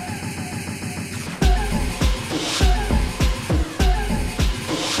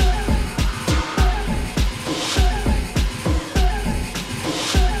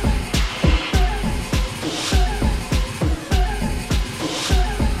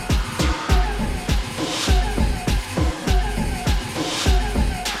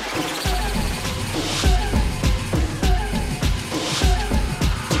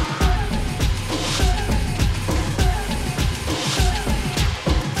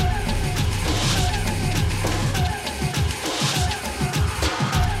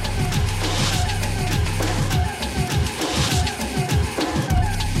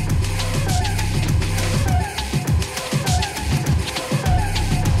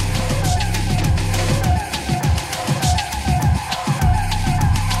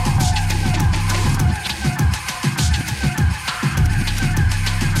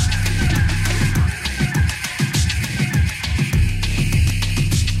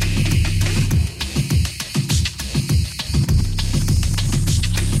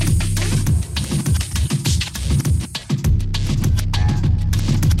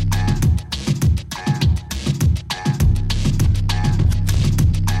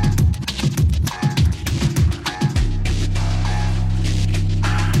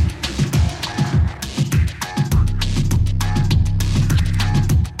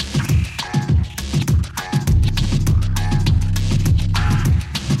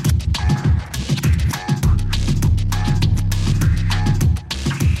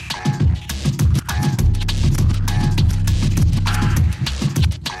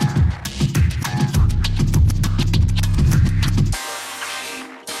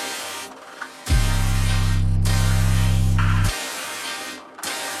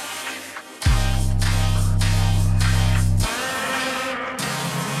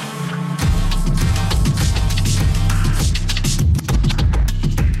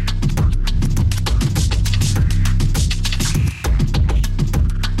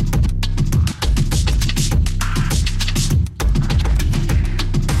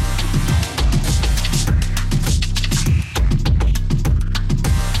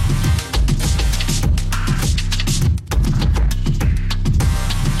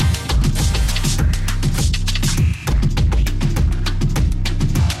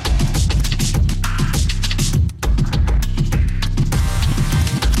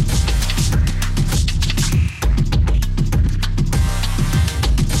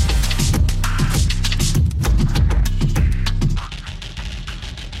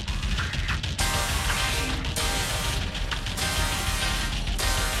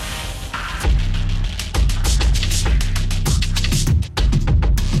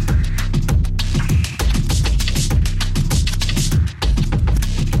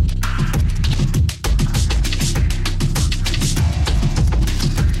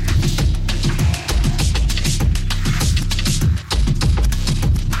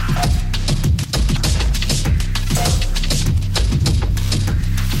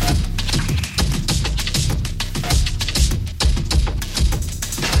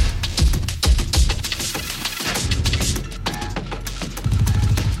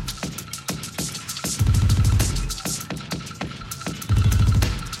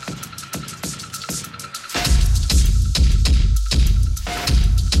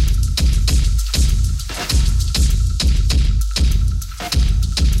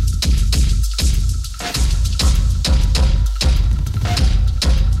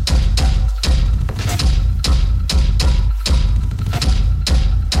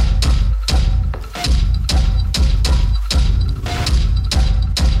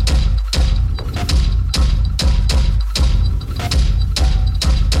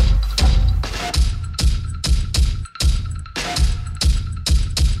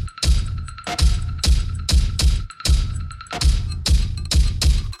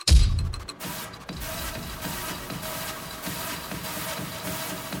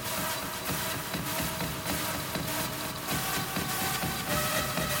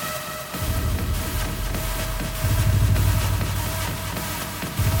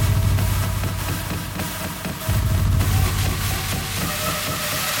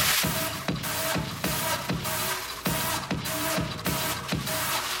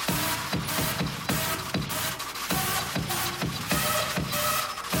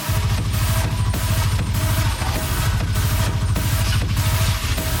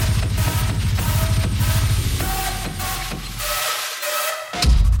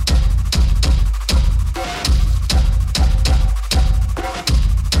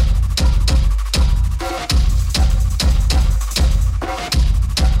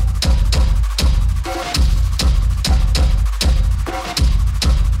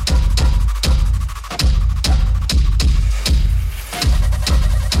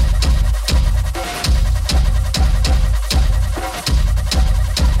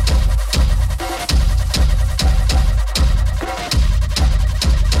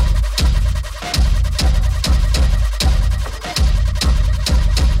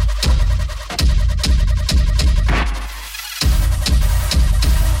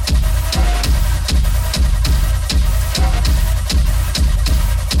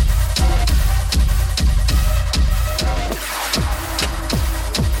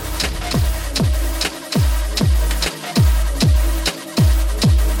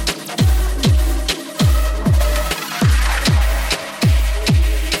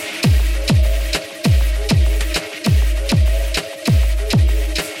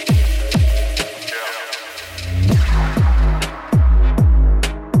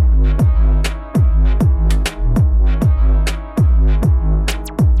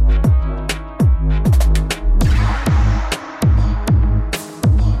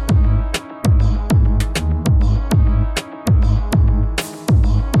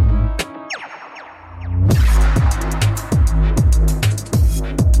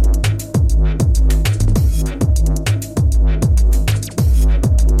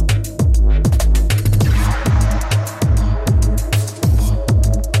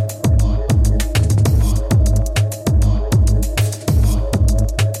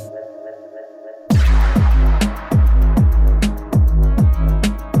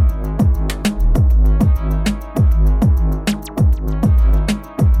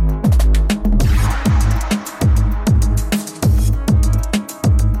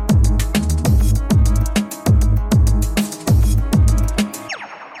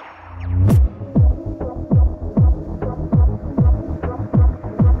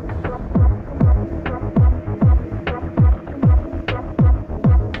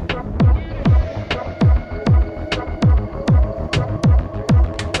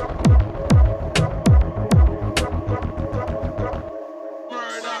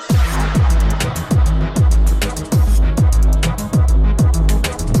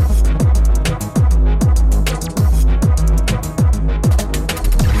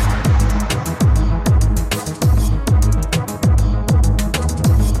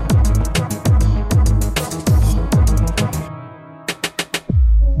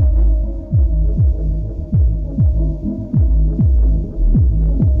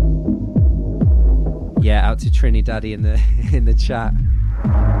 out to Trinidaddy in the chat.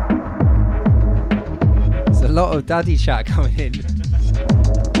 There's a lot of daddy chat coming in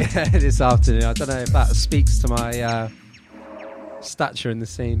this afternoon. I don't know if that speaks to my stature in the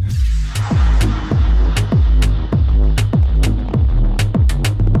scene.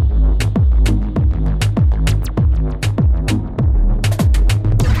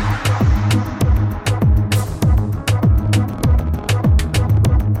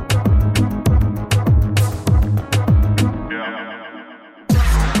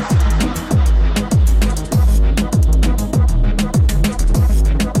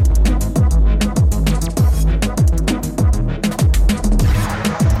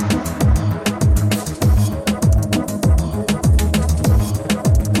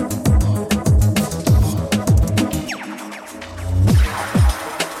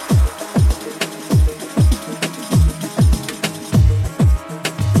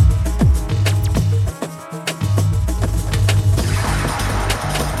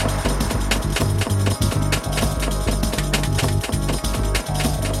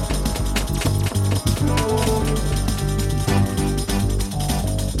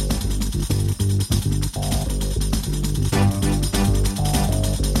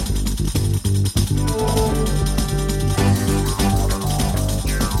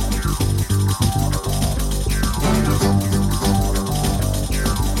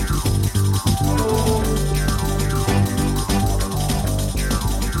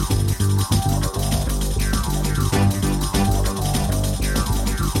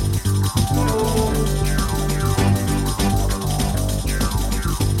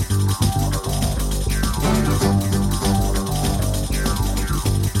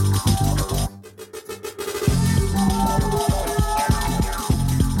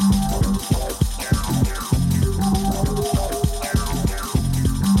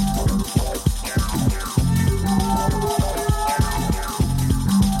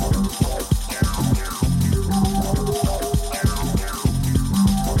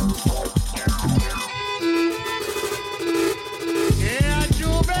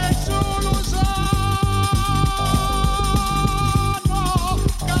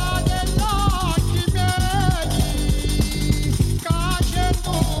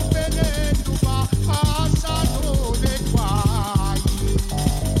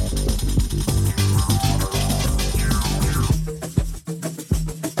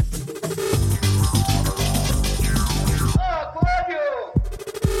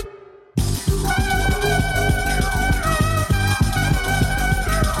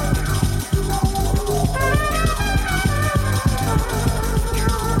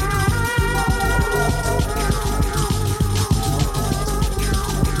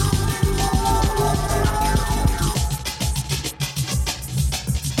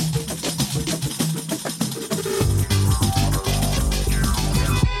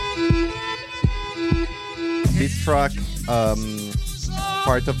 Track,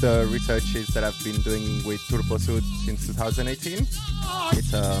 part of the researches that I've been doing with Turbo Sud since 2018.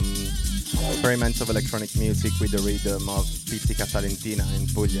 It's experiment of electronic music with the rhythm of Pizzica Salentina in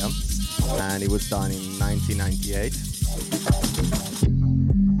Puglia, and it was done in 1998.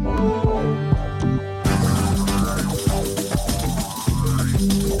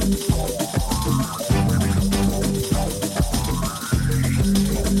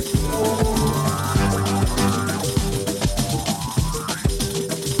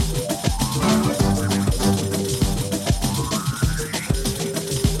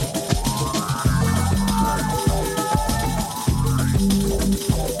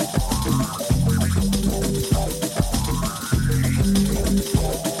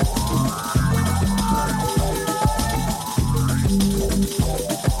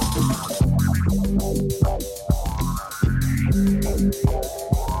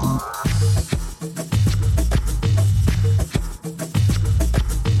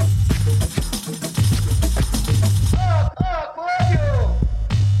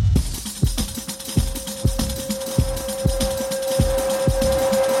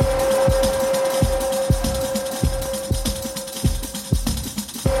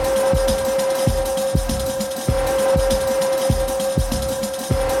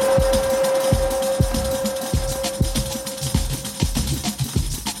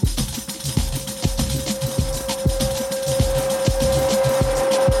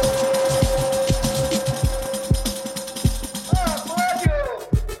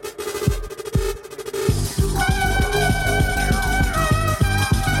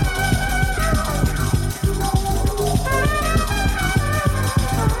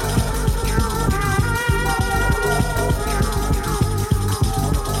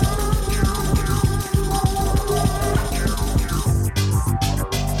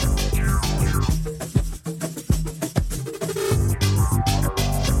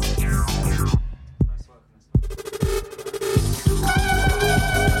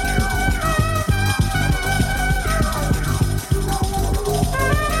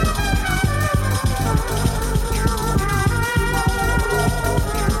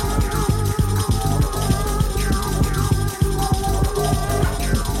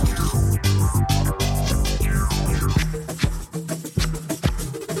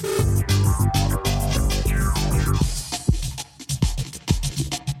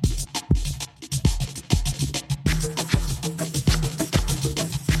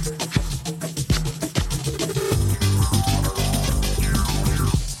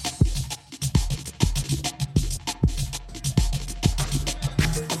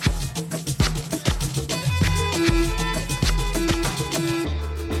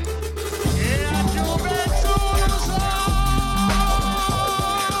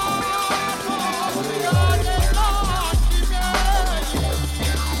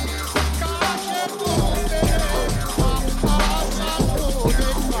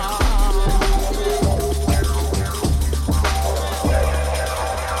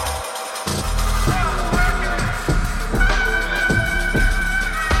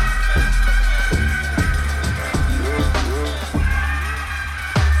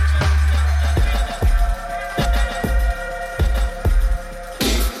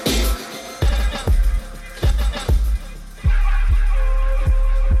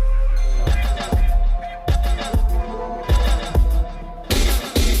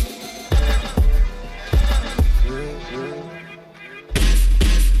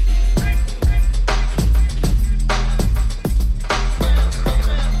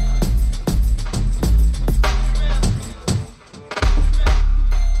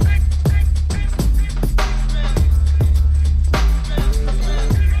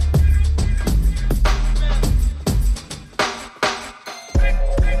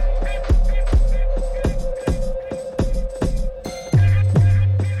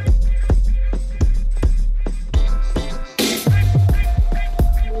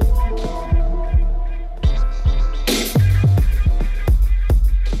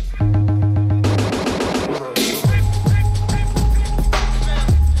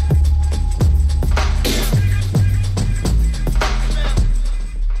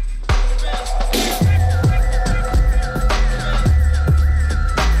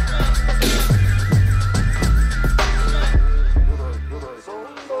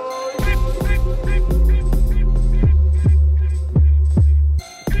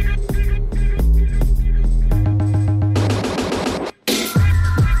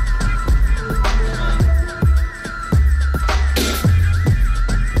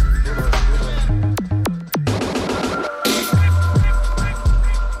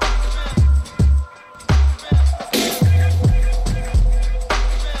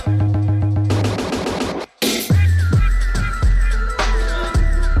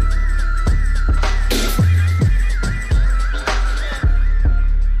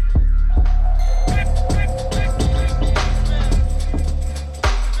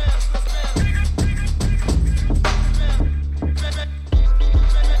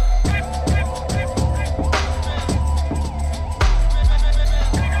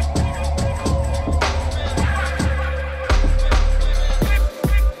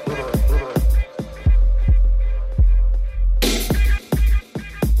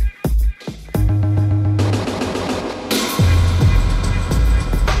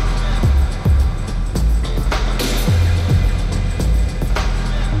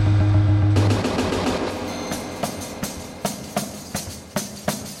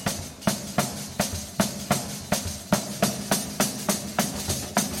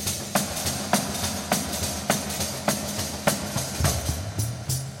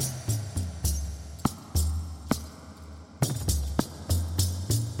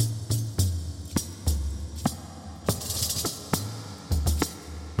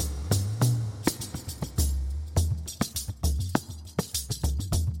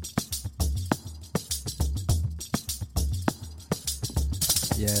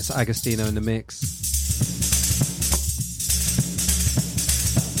 Yeah, it's Agostino in the mix.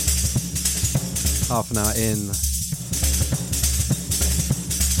 Half an hour in.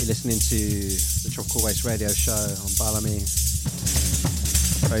 You're listening to the Tropical Waste Radio Show on Bellamy.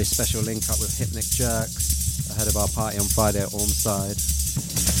 Very special link up with Hypnic Jerks ahead of our party on Friday at Ormside.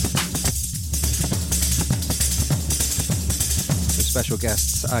 With special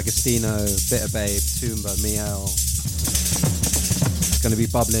guests Agostino, Bitter Babe, Toomba, Miel. It's going to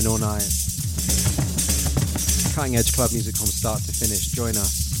be bubbling all night. Cutting edge club music from start to finish. Join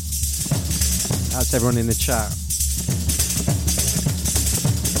us. That's everyone in the chat.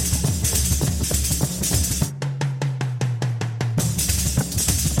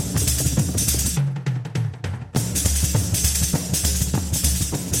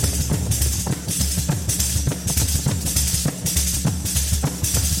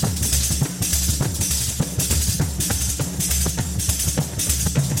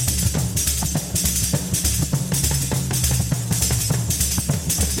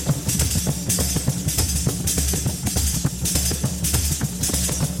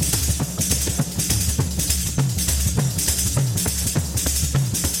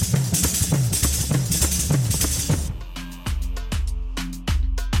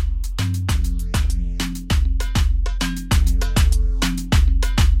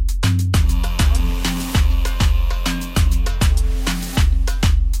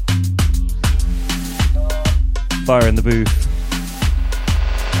 Fire in the booth.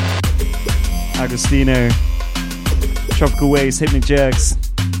 Agostino, Tropical Waste, Hypnic Jerks,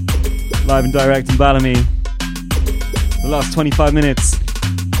 live and direct in Bellamy. The last 25 minutes.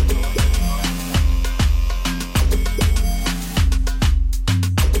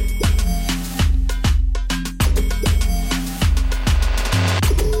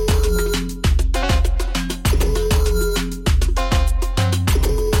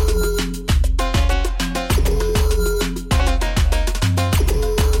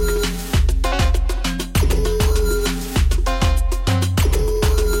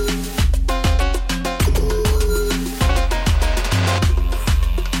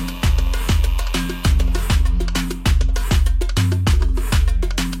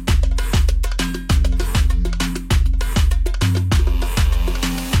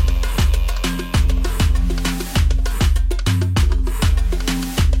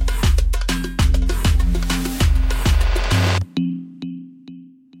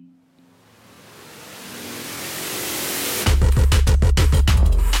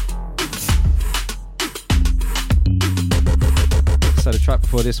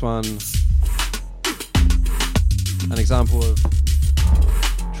 For this one, an example of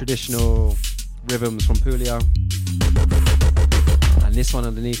traditional rhythms from Puglia, and this one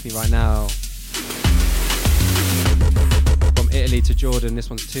underneath me right now, from Italy to Jordan. This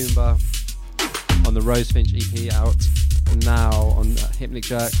one's Toomba on the Rosefinch EP, out now on Hypnic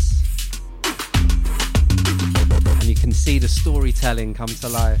Jerks, and you can see the storytelling come to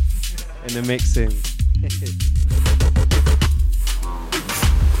life in the mixing.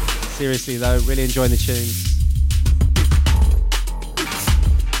 Seriously though, really enjoying the tunes.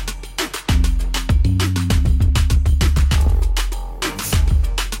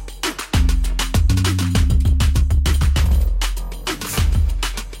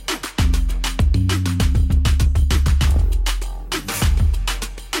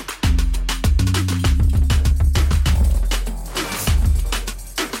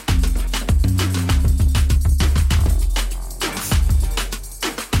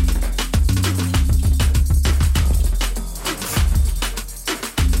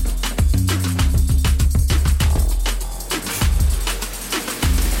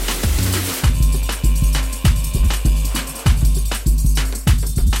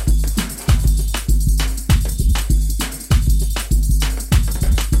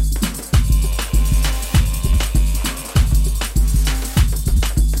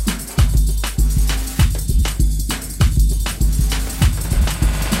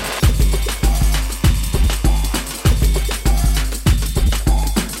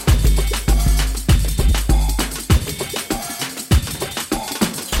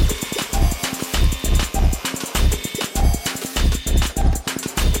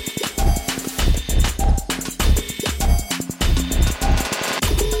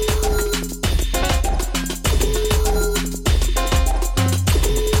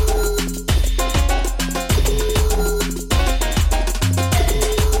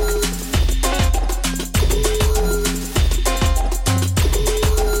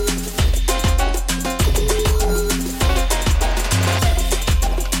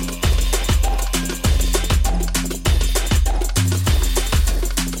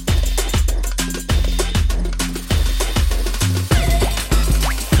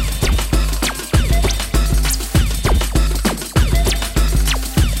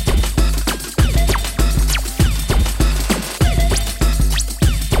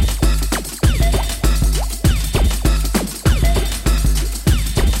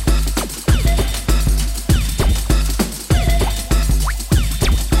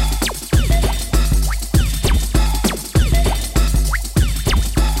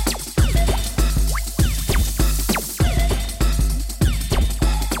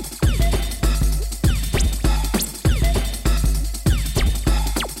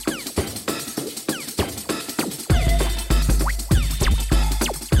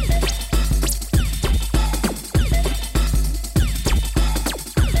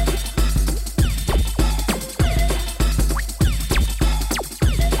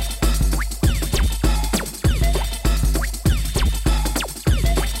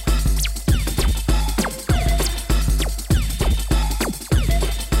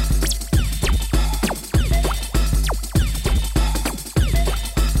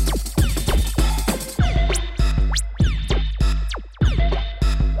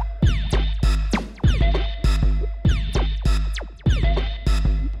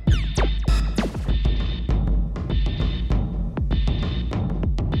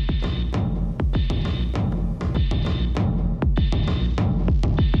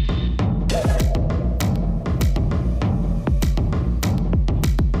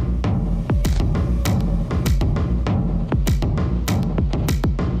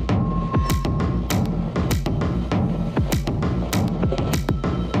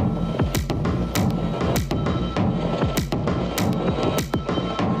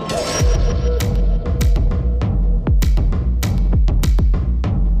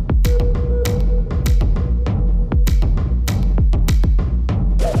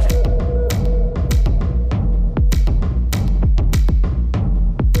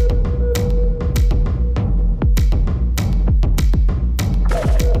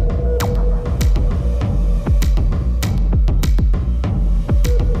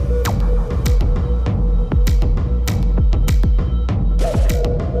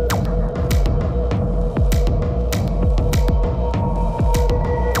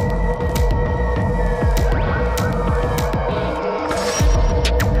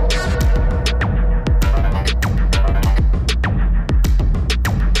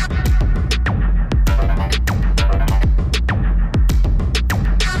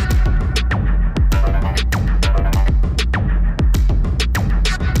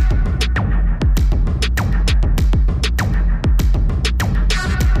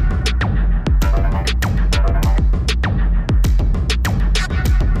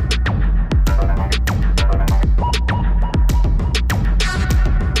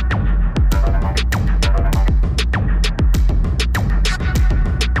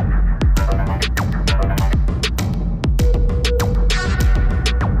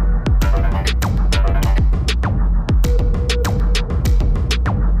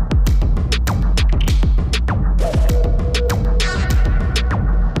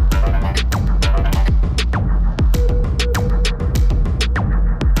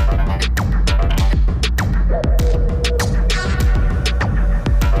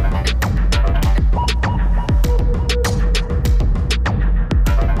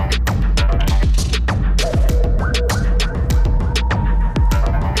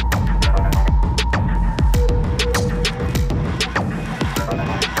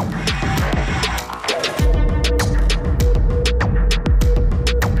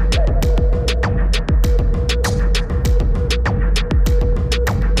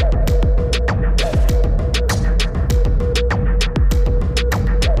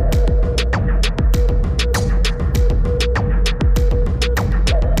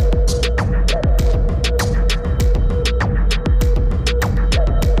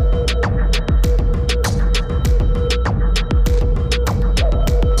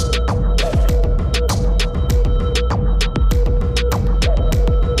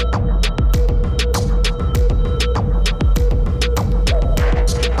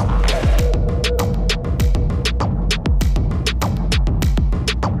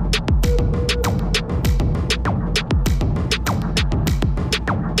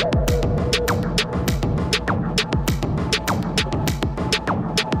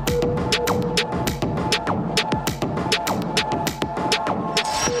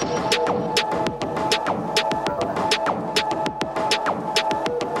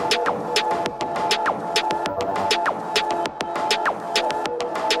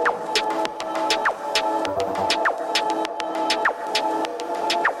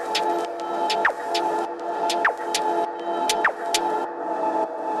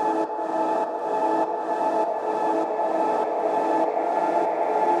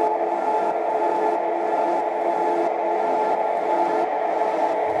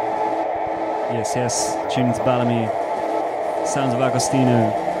 Yes, tuning to Bellamy. Sounds of Agostino.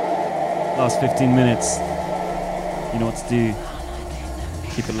 Last 15 minutes. You know what to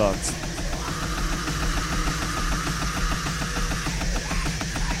do. Keep it locked.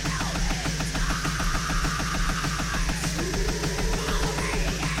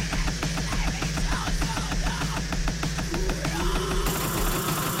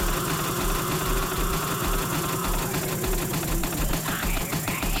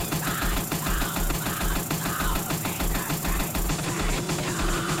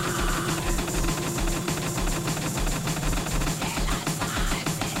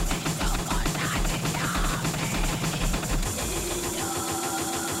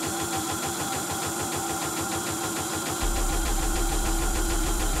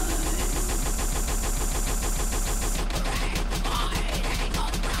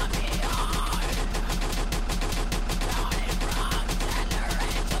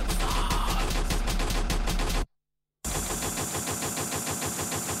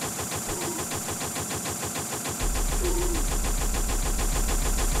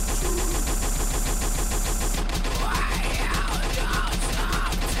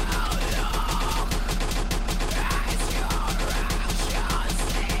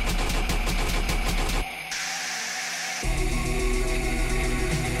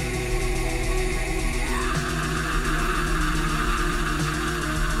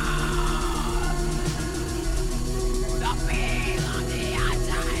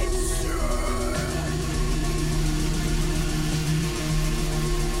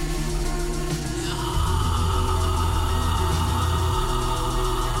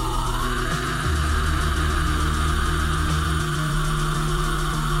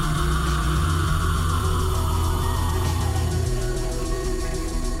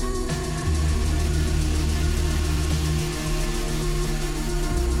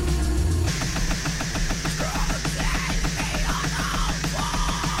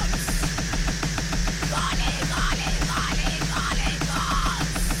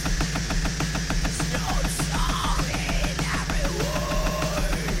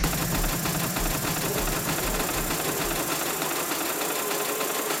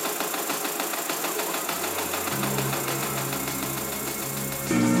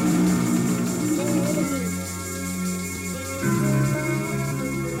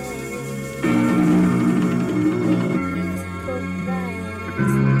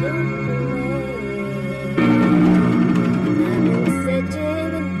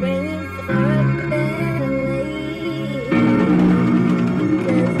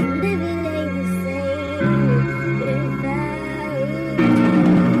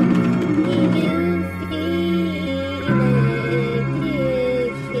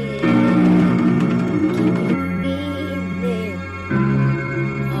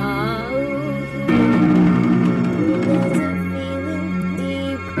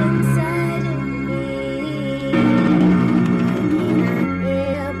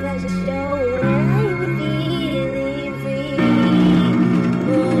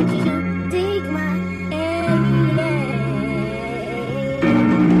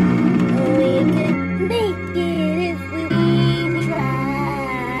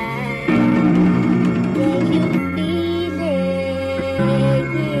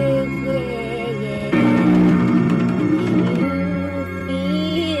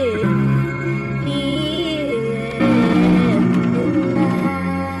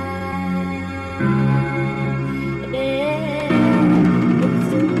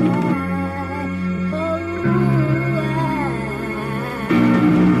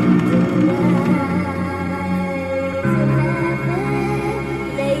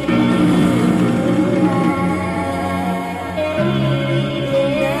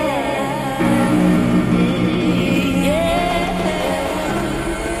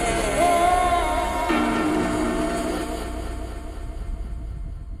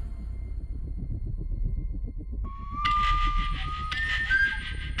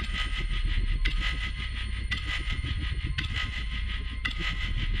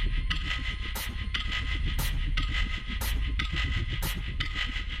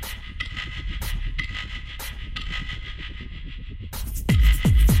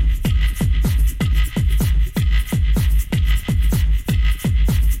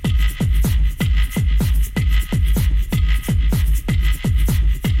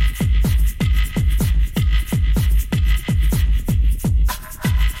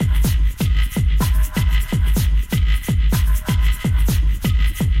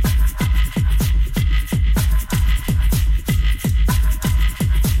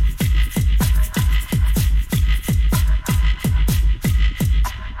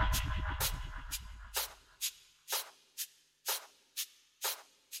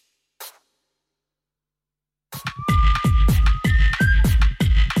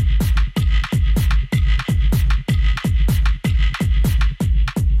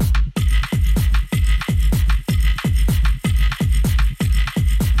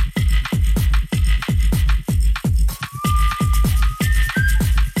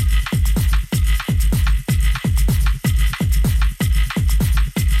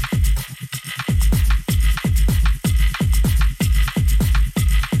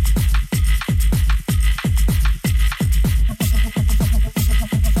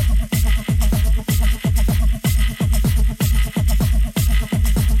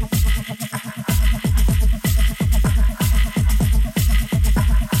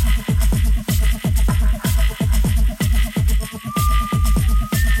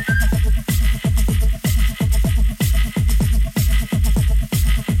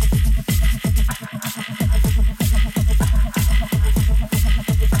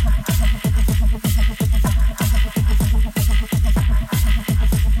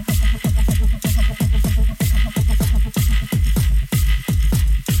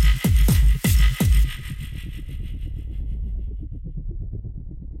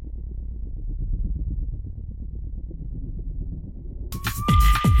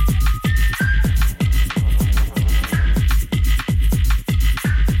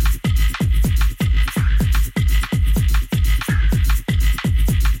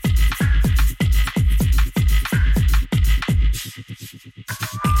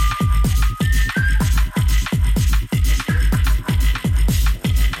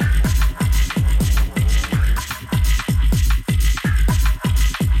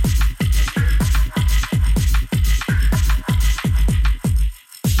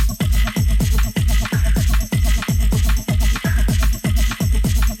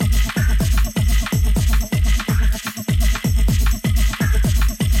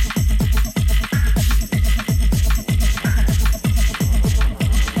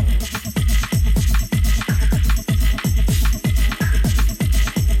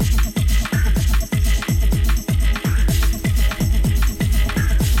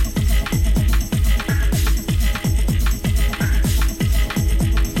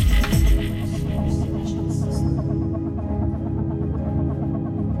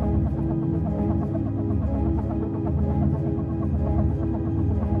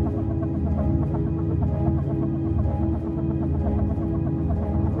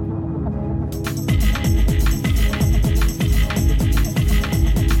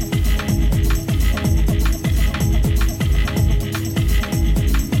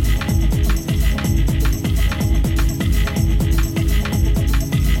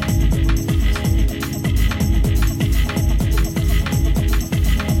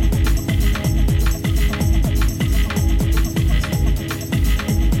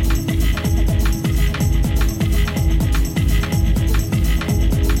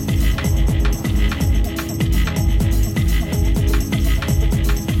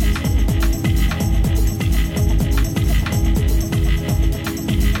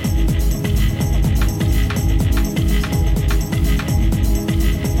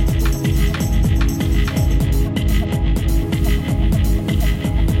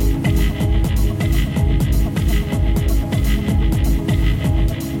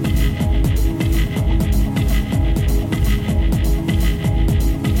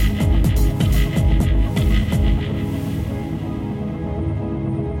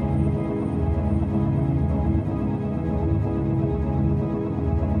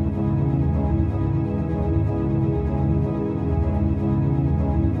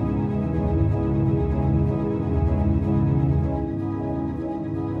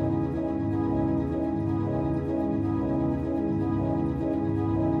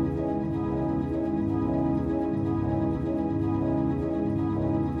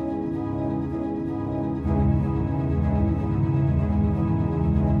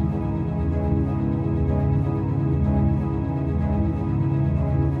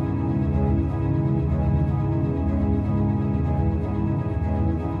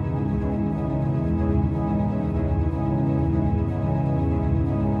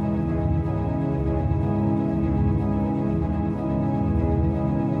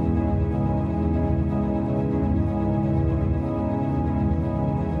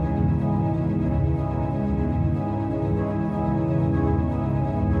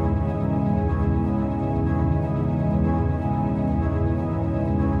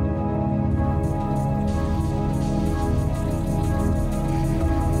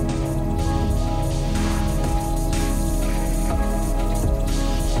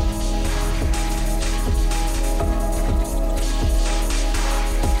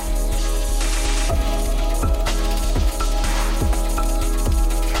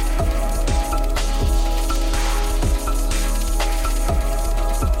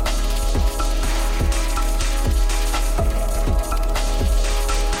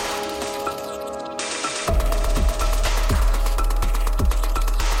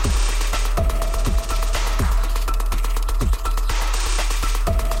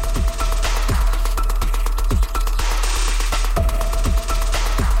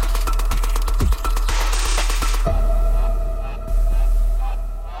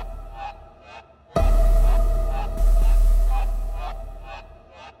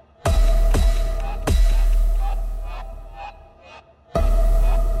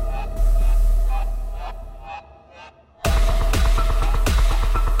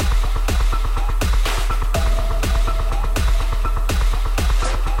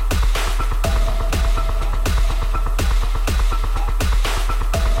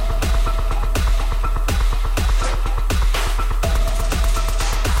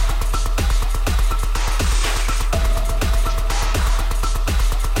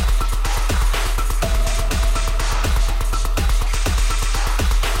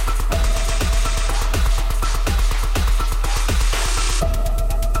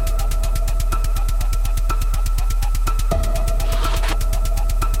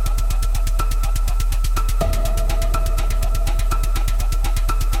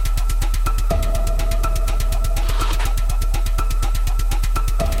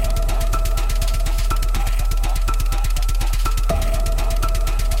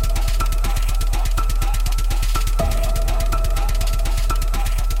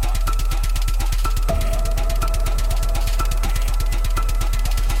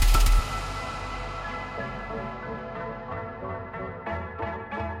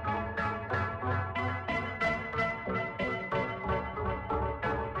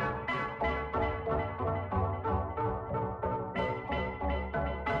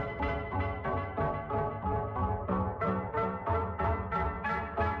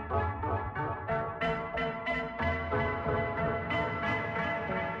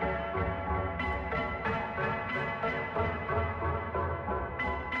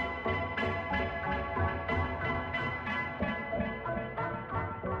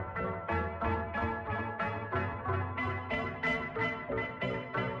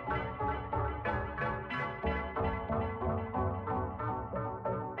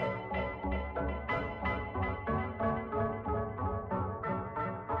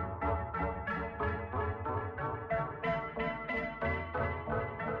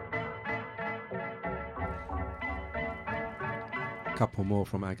 couple more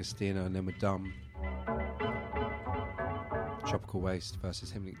from Agostino and then we're done. Tropical Waste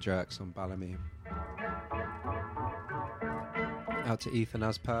versus Hypnic Jerks on Bellamy. Out to Ethan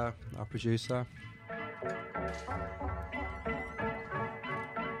Asper, our producer.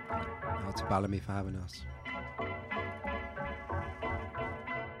 Out to Bellamy for having us.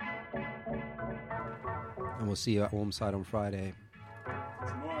 And we'll see you at Warmside on Friday.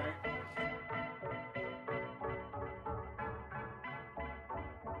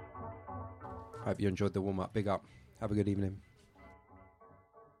 Hope you enjoyed the warm-up. Big up. Have a good evening.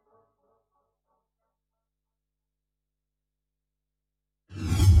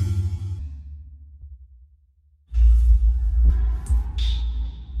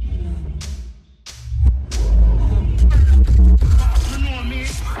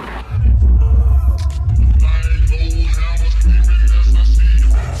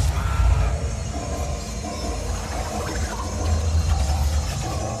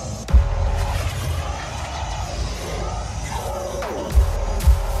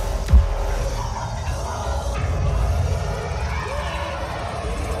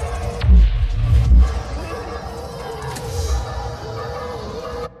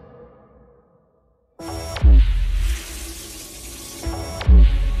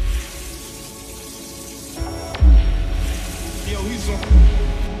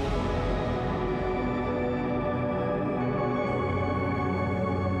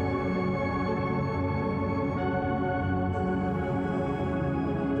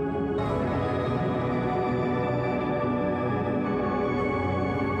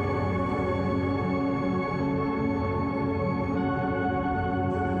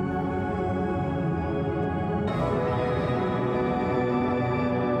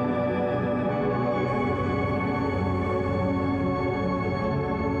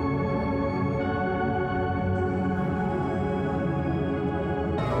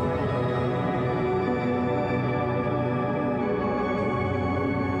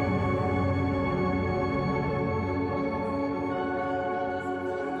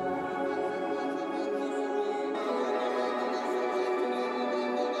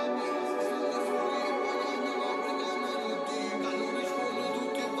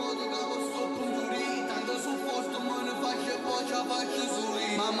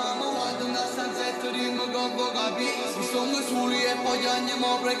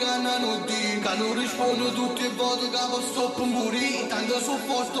 Rispondo tutte volte che sto per morire. Tanto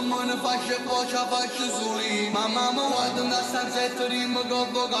sopporto me ne faccio e poi ci faccio soli. Mamma mi guarda una stanzetta dimmi che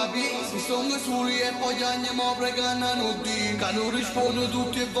vuoi capire. Si sono soli e poi andiamo a pregare non dire. Che non rispondo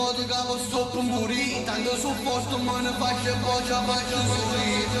tutte volte che sto per morire. Tanto sopporto me ne faccio e poi ci faccio soli.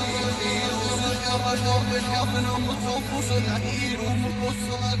 Non mi so posso da dire. Non mi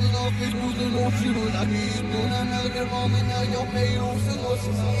posso fare da Facebook. Non ci vuoi da dire. Non è una che romina io per non se lo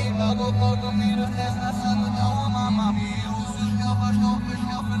si sa. Go for me to test my son with our mama. Virus, ich hab verstopft, ich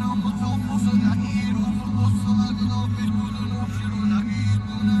hab genommen, so, muss ich nach hier, so, like it off,